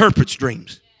interprets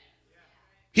dreams.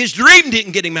 His dream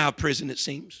didn't get him out of prison, it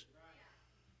seems.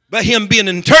 But him being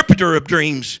an interpreter of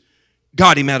dreams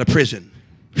got him out of prison.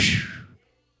 Whew.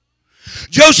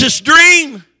 Joseph's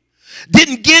dream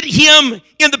didn't get him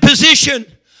in the position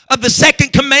of the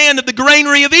second command of the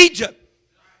granary of Egypt.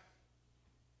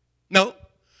 No.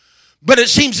 But it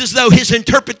seems as though his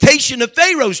interpretation of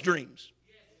Pharaoh's dreams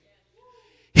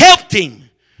helped him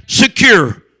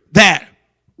secure that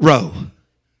row.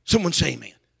 Someone say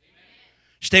amen.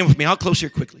 Stand with me. I'll close here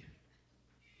quickly.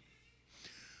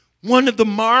 One of the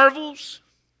marvels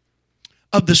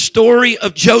of the story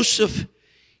of Joseph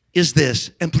is this,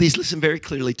 and please listen very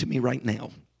clearly to me right now.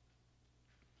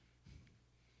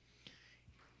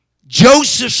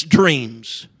 Joseph's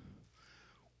dreams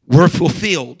were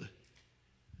fulfilled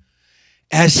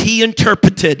as he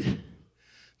interpreted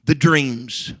the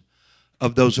dreams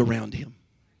of those around him.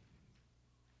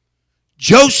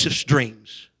 Joseph's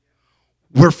dreams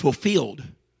were fulfilled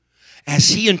as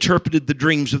he interpreted the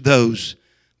dreams of those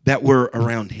that were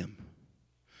around him.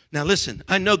 Now listen,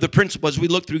 I know the principle as we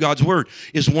look through God's word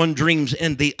is one dreams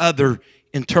and the other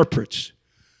interprets.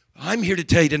 I'm here to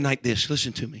tell you tonight this,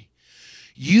 listen to me.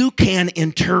 You can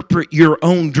interpret your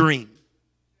own dream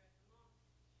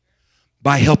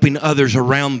by helping others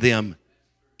around them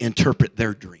interpret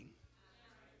their dream.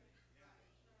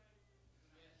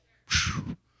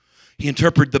 Whew. He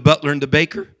interpreted the butler and the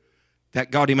baker. That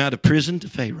got him out of prison to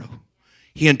Pharaoh.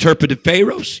 He interpreted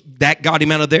Pharaoh's. That got him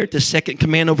out of there to second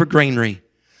command over granary.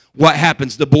 What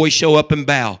happens? The boys show up and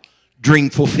bow. Dream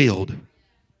fulfilled.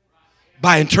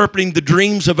 By interpreting the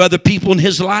dreams of other people in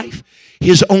his life,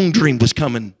 his own dream was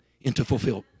coming into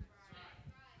fulfillment.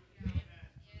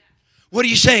 What are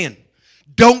you saying?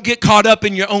 Don't get caught up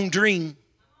in your own dream.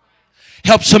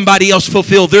 Help somebody else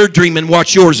fulfill their dream and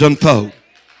watch yours unfold.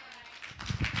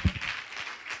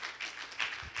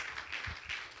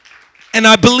 And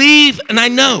I believe and I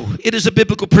know it is a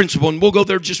biblical principle, and we'll go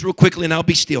there just real quickly and I'll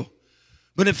be still.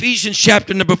 But Ephesians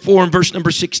chapter number 4 and verse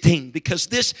number 16, because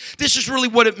this is really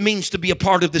what it means to be a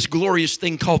part of this glorious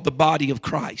thing called the body of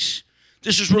Christ.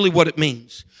 This is really what it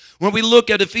means. When we look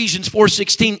at Ephesians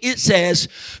 4:16, it says,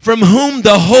 from whom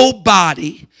the whole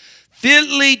body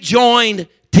fitly joined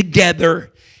together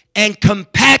and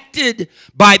compacted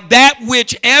by that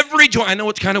which every joint, I know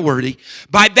it's kind of wordy,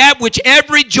 by that which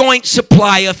every joint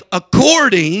supplieth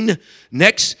according,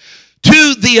 next,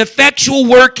 to the effectual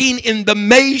working in the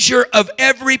measure of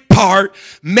every part,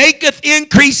 maketh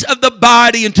increase of the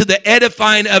body into the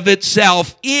edifying of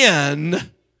itself in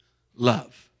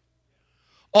love.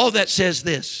 All that says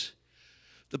this,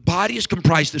 the body is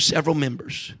comprised of several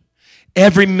members,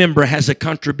 Every member has a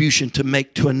contribution to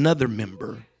make to another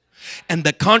member. And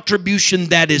the contribution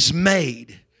that is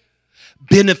made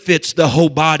benefits the whole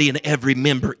body and every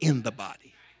member in the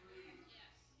body.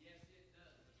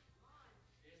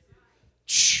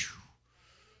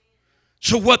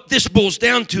 So what this boils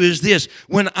down to is this.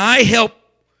 When I help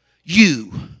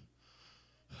you,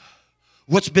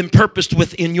 what's been purposed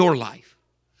within your life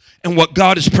and what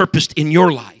God has purposed in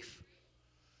your life,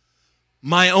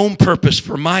 my own purpose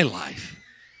for my life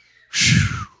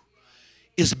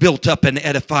is built up and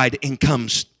edified and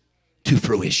comes to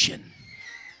fruition.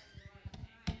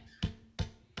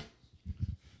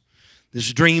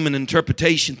 This dream and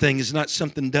interpretation thing is not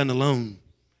something done alone.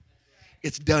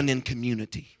 It's done in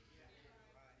community.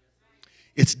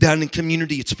 It's done in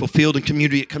community. It's fulfilled in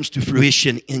community. It comes to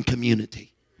fruition in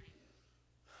community.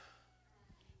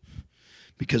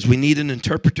 Because we need an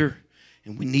interpreter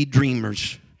and we need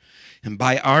dreamers. And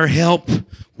by our help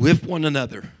with one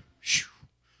another,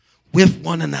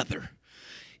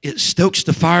 it stokes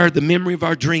the fire, the memory of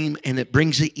our dream, and it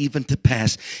brings it even to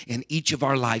pass in each of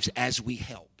our lives as we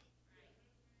help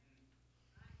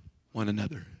one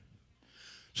another.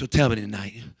 So tell me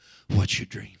tonight, what's your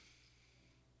dream?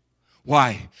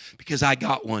 Why? Because I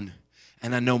got one,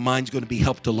 and I know mine's going to be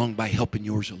helped along by helping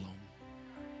yours along.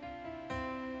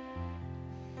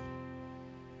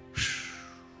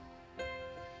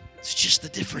 It's just the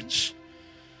difference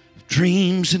of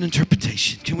dreams and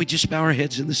interpretation. Can we just bow our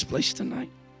heads in this place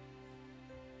tonight?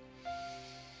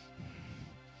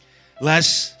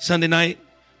 Last Sunday night,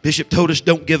 Bishop told us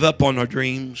don't give up on our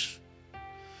dreams.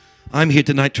 I'm here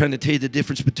tonight trying to tell you the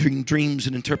difference between dreams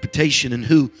and interpretation and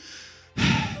who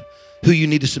you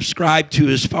need to subscribe to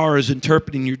as far as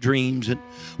interpreting your dreams and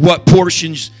what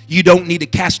portions you don't need to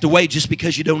cast away just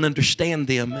because you don't understand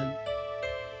them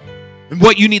and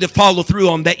what you need to follow through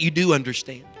on that you do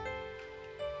understand.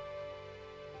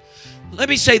 Let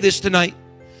me say this tonight.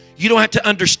 You don't have to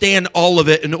understand all of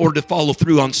it in order to follow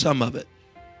through on some of it.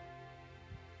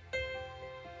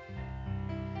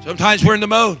 Sometimes we're in the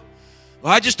mode.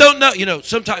 Well, I just don't know. You know,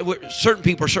 sometimes certain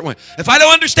people are certain way. If I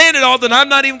don't understand it all, then I'm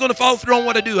not even going to follow through on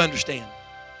what I do understand.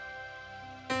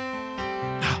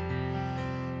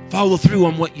 No. Follow through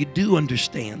on what you do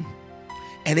understand,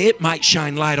 and it might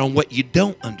shine light on what you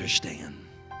don't understand.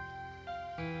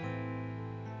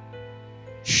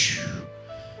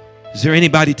 Is there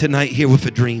anybody tonight here with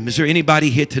a dream? Is there anybody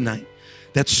here tonight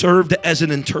that served as an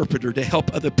interpreter to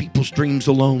help other people's dreams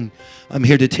along? I'm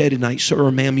here to tell you tonight, sir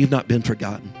or ma'am, you've not been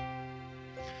forgotten.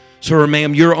 Sir or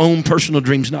ma'am, your own personal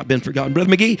dream's not been forgotten. Brother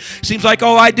McGee, seems like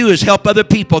all I do is help other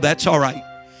people. That's all right.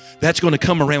 That's going to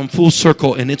come around full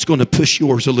circle, and it's going to push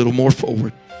yours a little more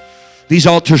forward. These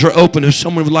altars are open. If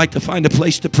someone would like to find a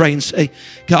place to pray and say,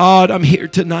 God, I'm here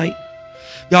tonight.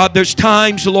 God, there's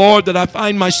times, Lord, that I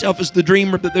find myself as the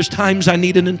dreamer, but there's times I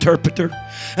need an interpreter.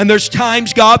 And there's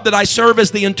times, God, that I serve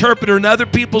as the interpreter in other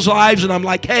people's lives, and I'm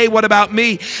like, hey, what about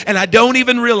me? And I don't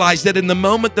even realize that in the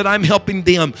moment that I'm helping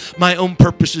them, my own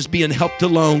purpose is being helped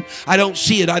along. I don't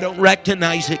see it. I don't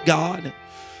recognize it, God.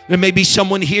 There may be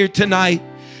someone here tonight,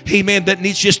 amen, that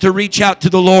needs just to reach out to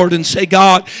the Lord and say,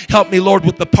 God, help me, Lord,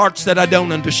 with the parts that I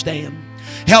don't understand.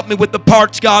 Help me with the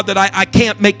parts, God, that I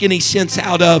can't make any sense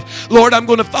out of. Lord, I'm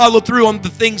going to follow through on the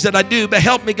things that I do, but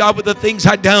help me, God, with the things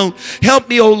I don't. Help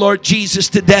me, oh Lord Jesus,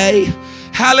 today.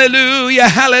 Hallelujah,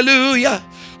 hallelujah.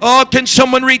 Oh, can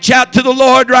someone reach out to the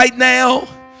Lord right now?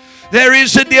 There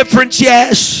is a difference,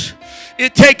 yes.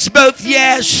 It takes both,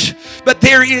 yes. But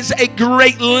there is a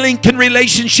great link and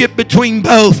relationship between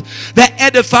both that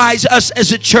edifies us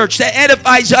as a church, that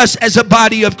edifies us as a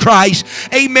body of Christ.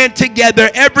 Amen. Together,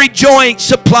 every joint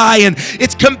supplying,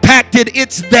 it's compacted,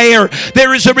 it's there.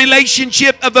 There is a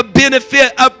relationship of a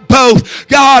benefit of both.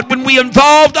 God, when we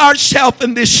involved ourselves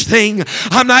in this thing,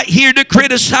 I'm not here to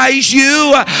criticize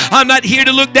you. I'm not here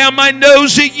to look down my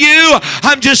nose at you.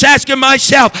 I'm just asking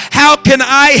myself, how can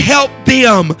I help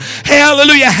them?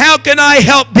 Hallelujah. How can I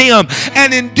help them?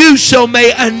 And in do so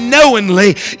may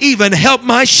unknowingly even help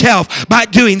myself by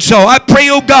doing so. I pray,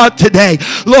 oh God, today,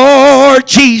 Lord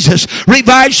Jesus,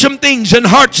 revive some things in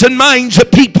hearts and minds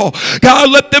of people. God,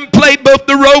 let them play both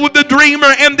the role of the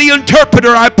dreamer and the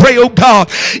interpreter. I pray, oh God,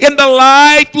 in the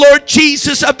life, Lord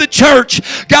Jesus, of the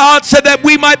church, God, so that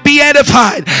we might be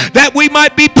edified, that we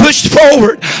might be pushed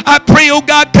forward. I pray, oh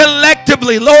God,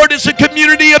 collectively, Lord, as a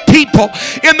community of people,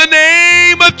 in the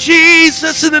name of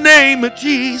Jesus, in the name of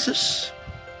Jesus.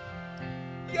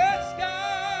 Yes,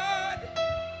 God.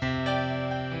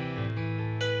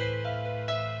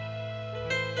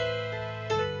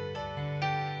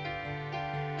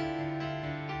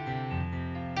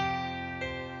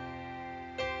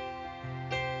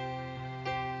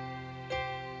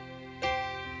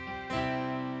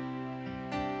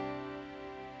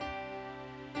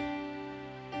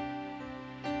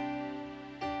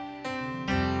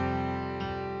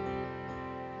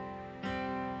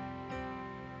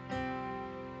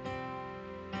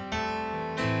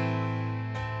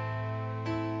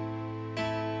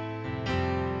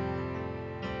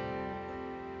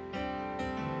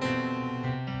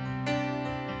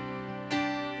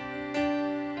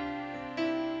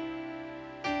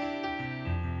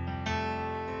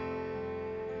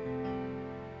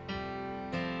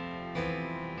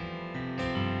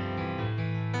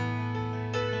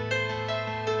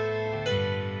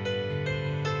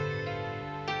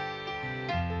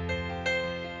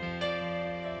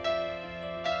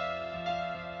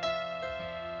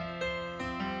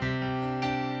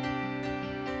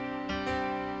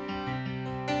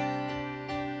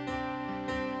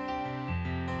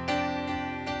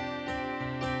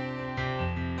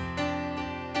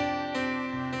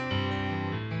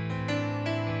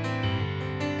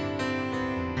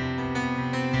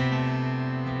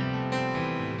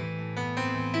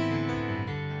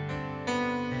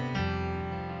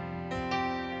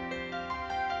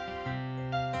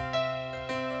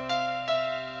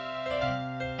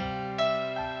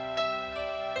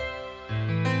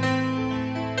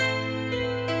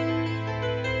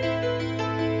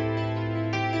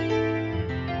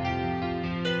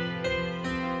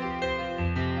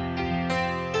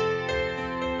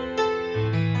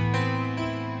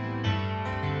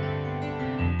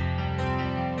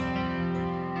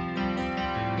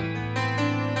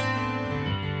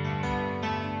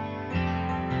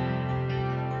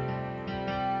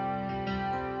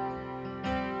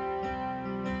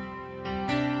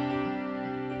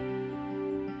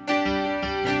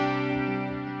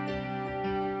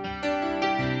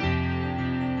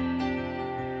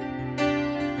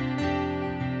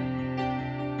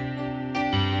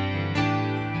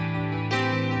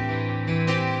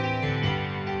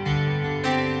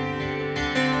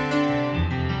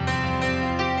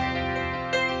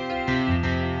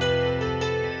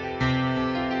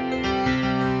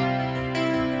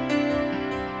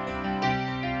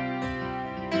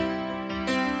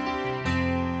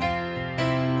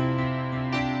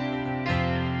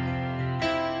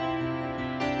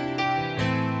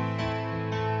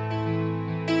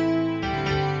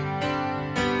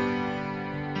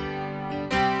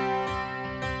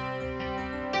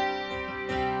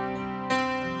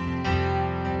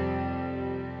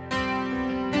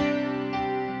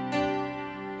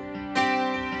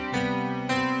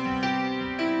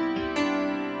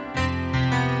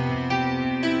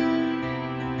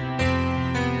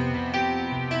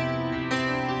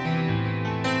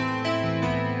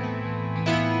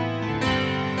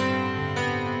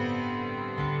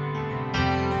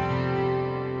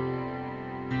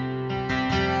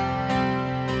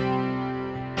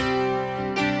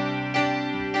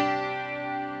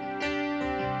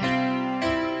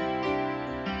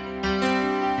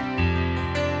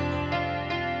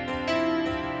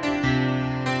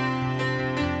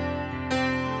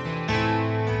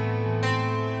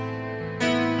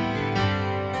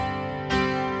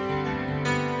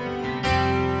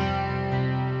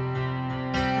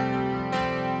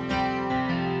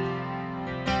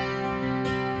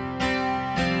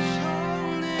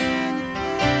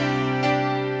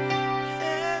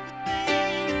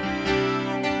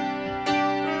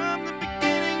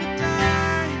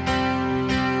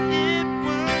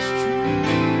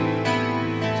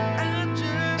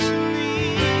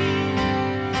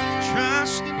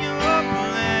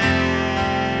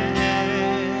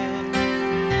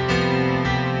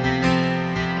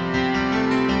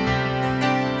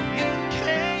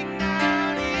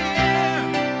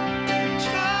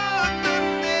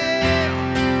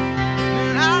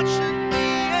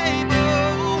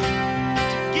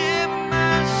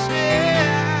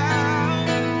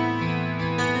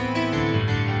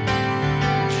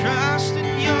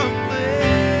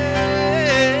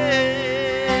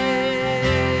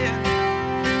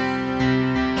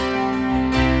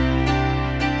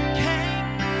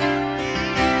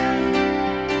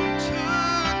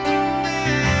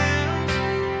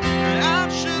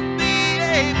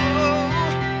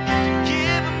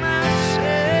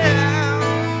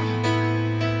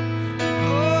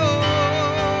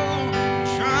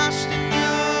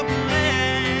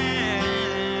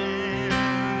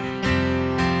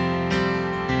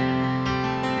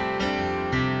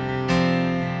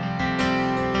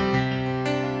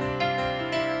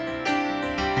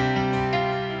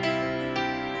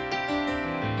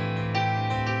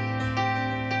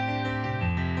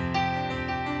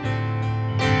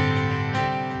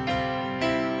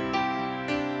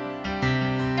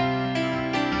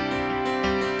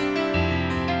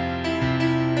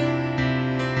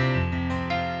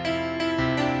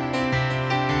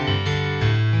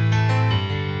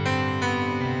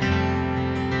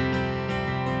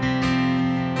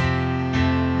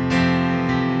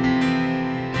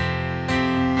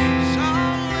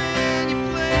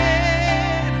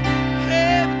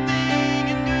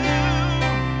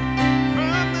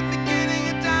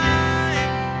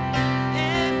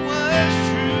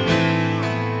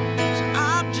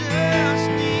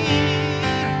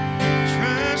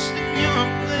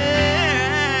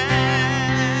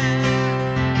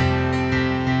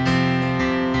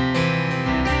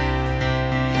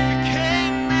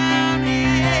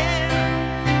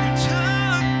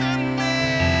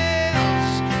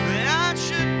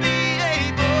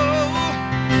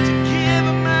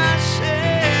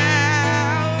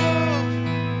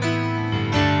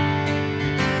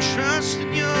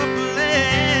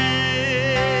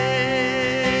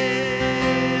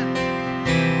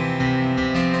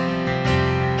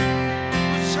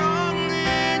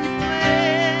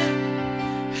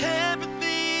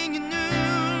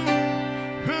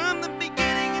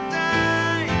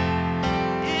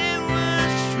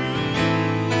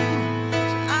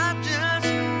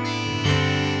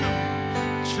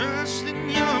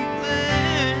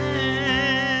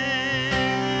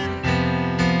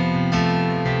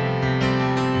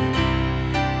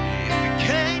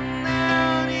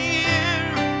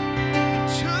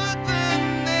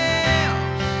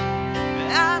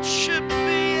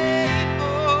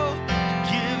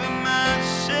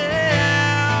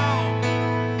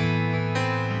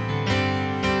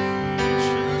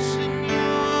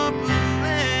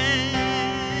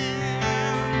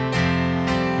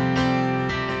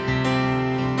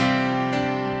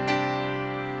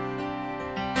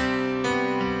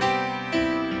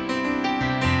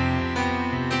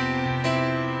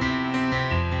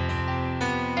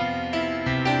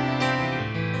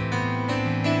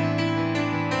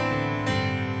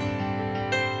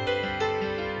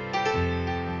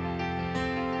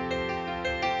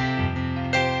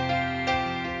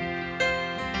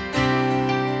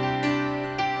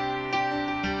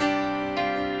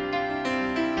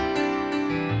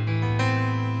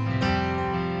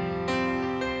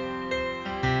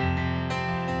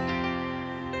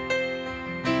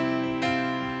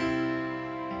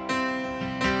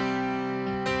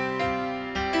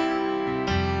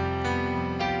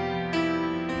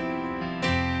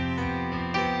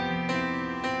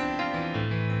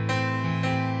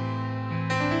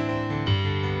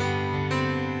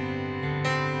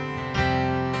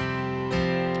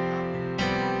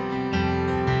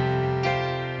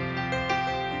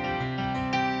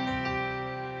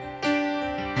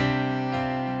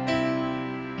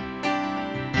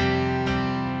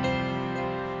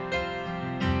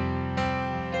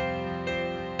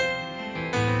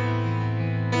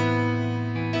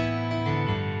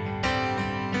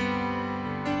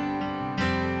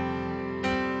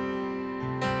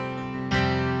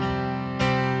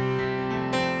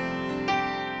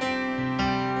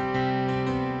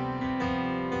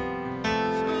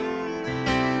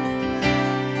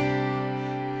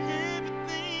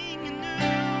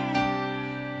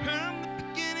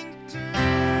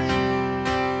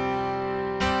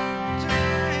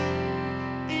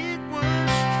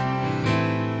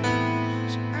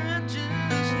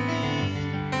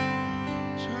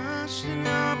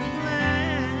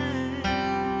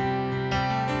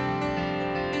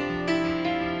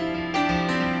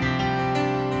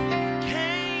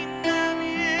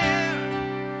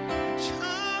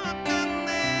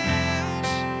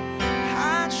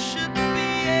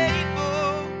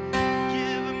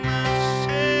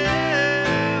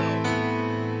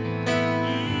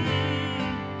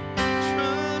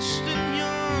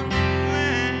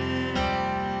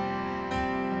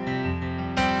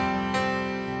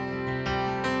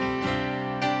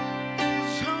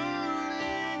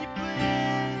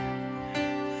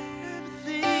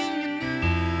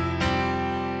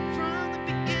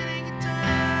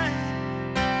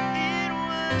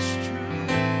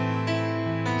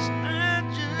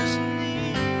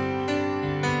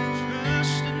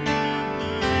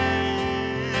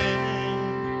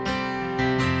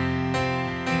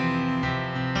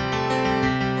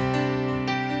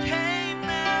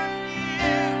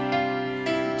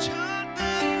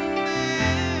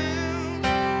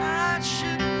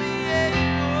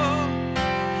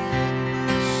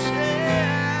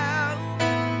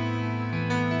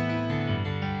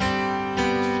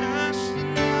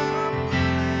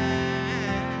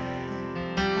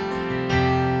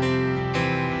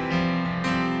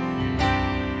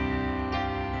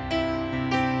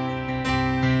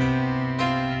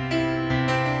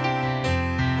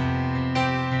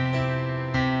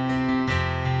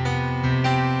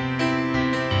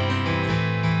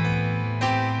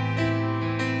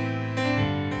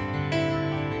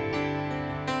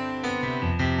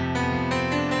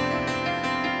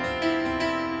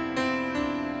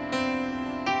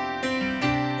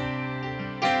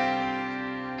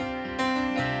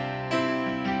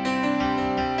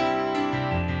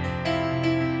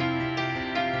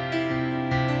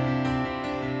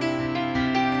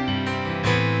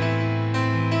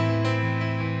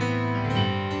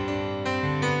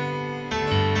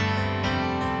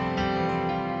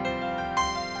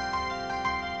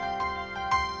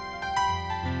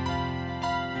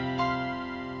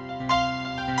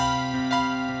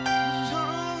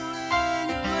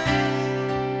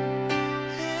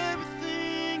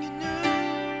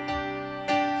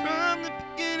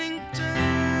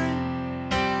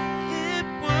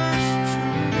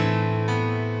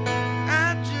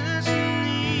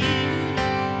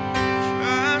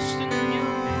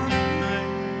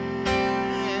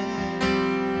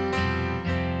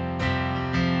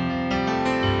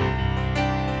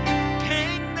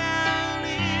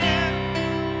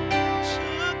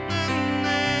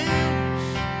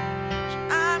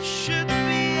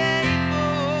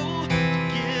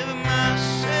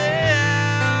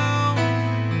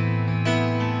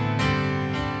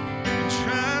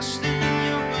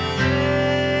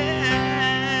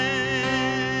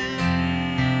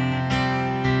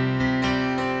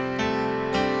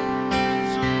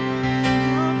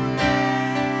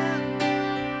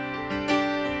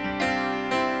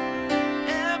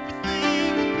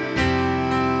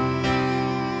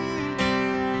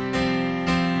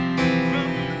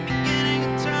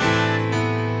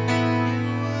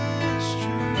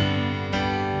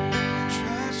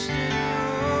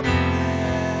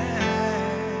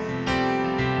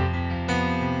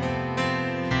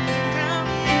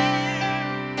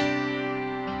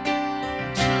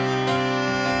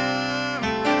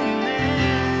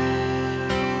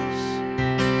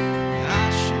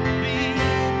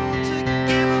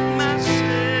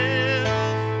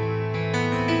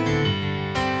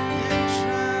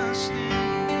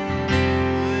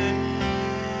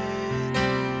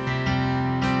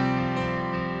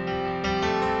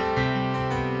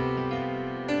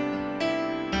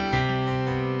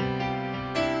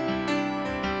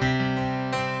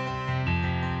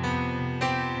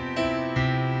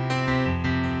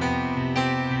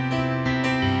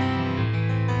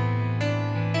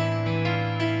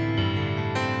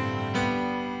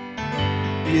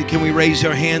 Hallelujah. Can we raise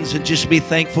our hands and just be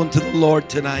thankful to the Lord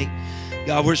tonight?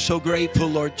 God, we're so grateful,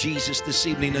 Lord Jesus, this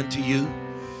evening unto you.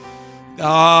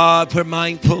 God, we're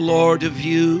mindful, Lord, of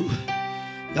you.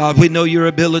 God, we know your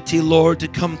ability, Lord, to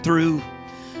come through,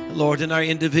 Lord, in our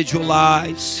individual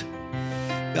lives.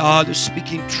 God, of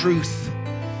speaking truth,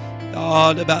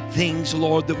 God, about things,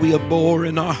 Lord, that we abhor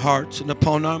in our hearts and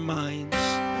upon our minds.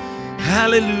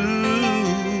 Hallelujah.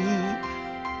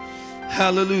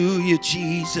 Hallelujah,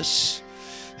 Jesus.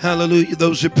 Hallelujah.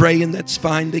 Those who are praying, that's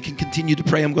fine. They can continue to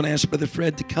pray. I'm going to ask Brother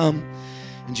Fred to come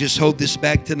and just hold this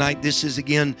back tonight. This is,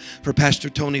 again, for Pastor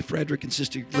Tony Frederick and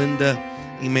Sister Linda.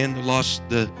 Amen. They lost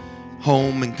the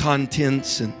home and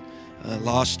contents and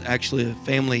lost, actually, a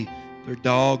family, their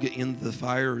dog, in the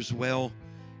fire as well.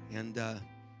 And, of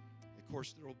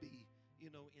course, there will be,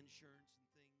 insurance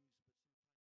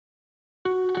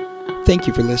and things. Thank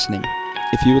you for listening.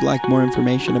 If you would like more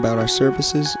information about our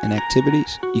services and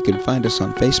activities, you can find us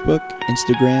on Facebook,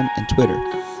 Instagram, and Twitter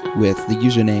with the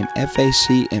username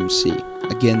FACMC.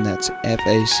 Again, that's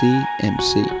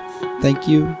FACMC. Thank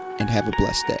you, and have a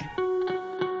blessed day.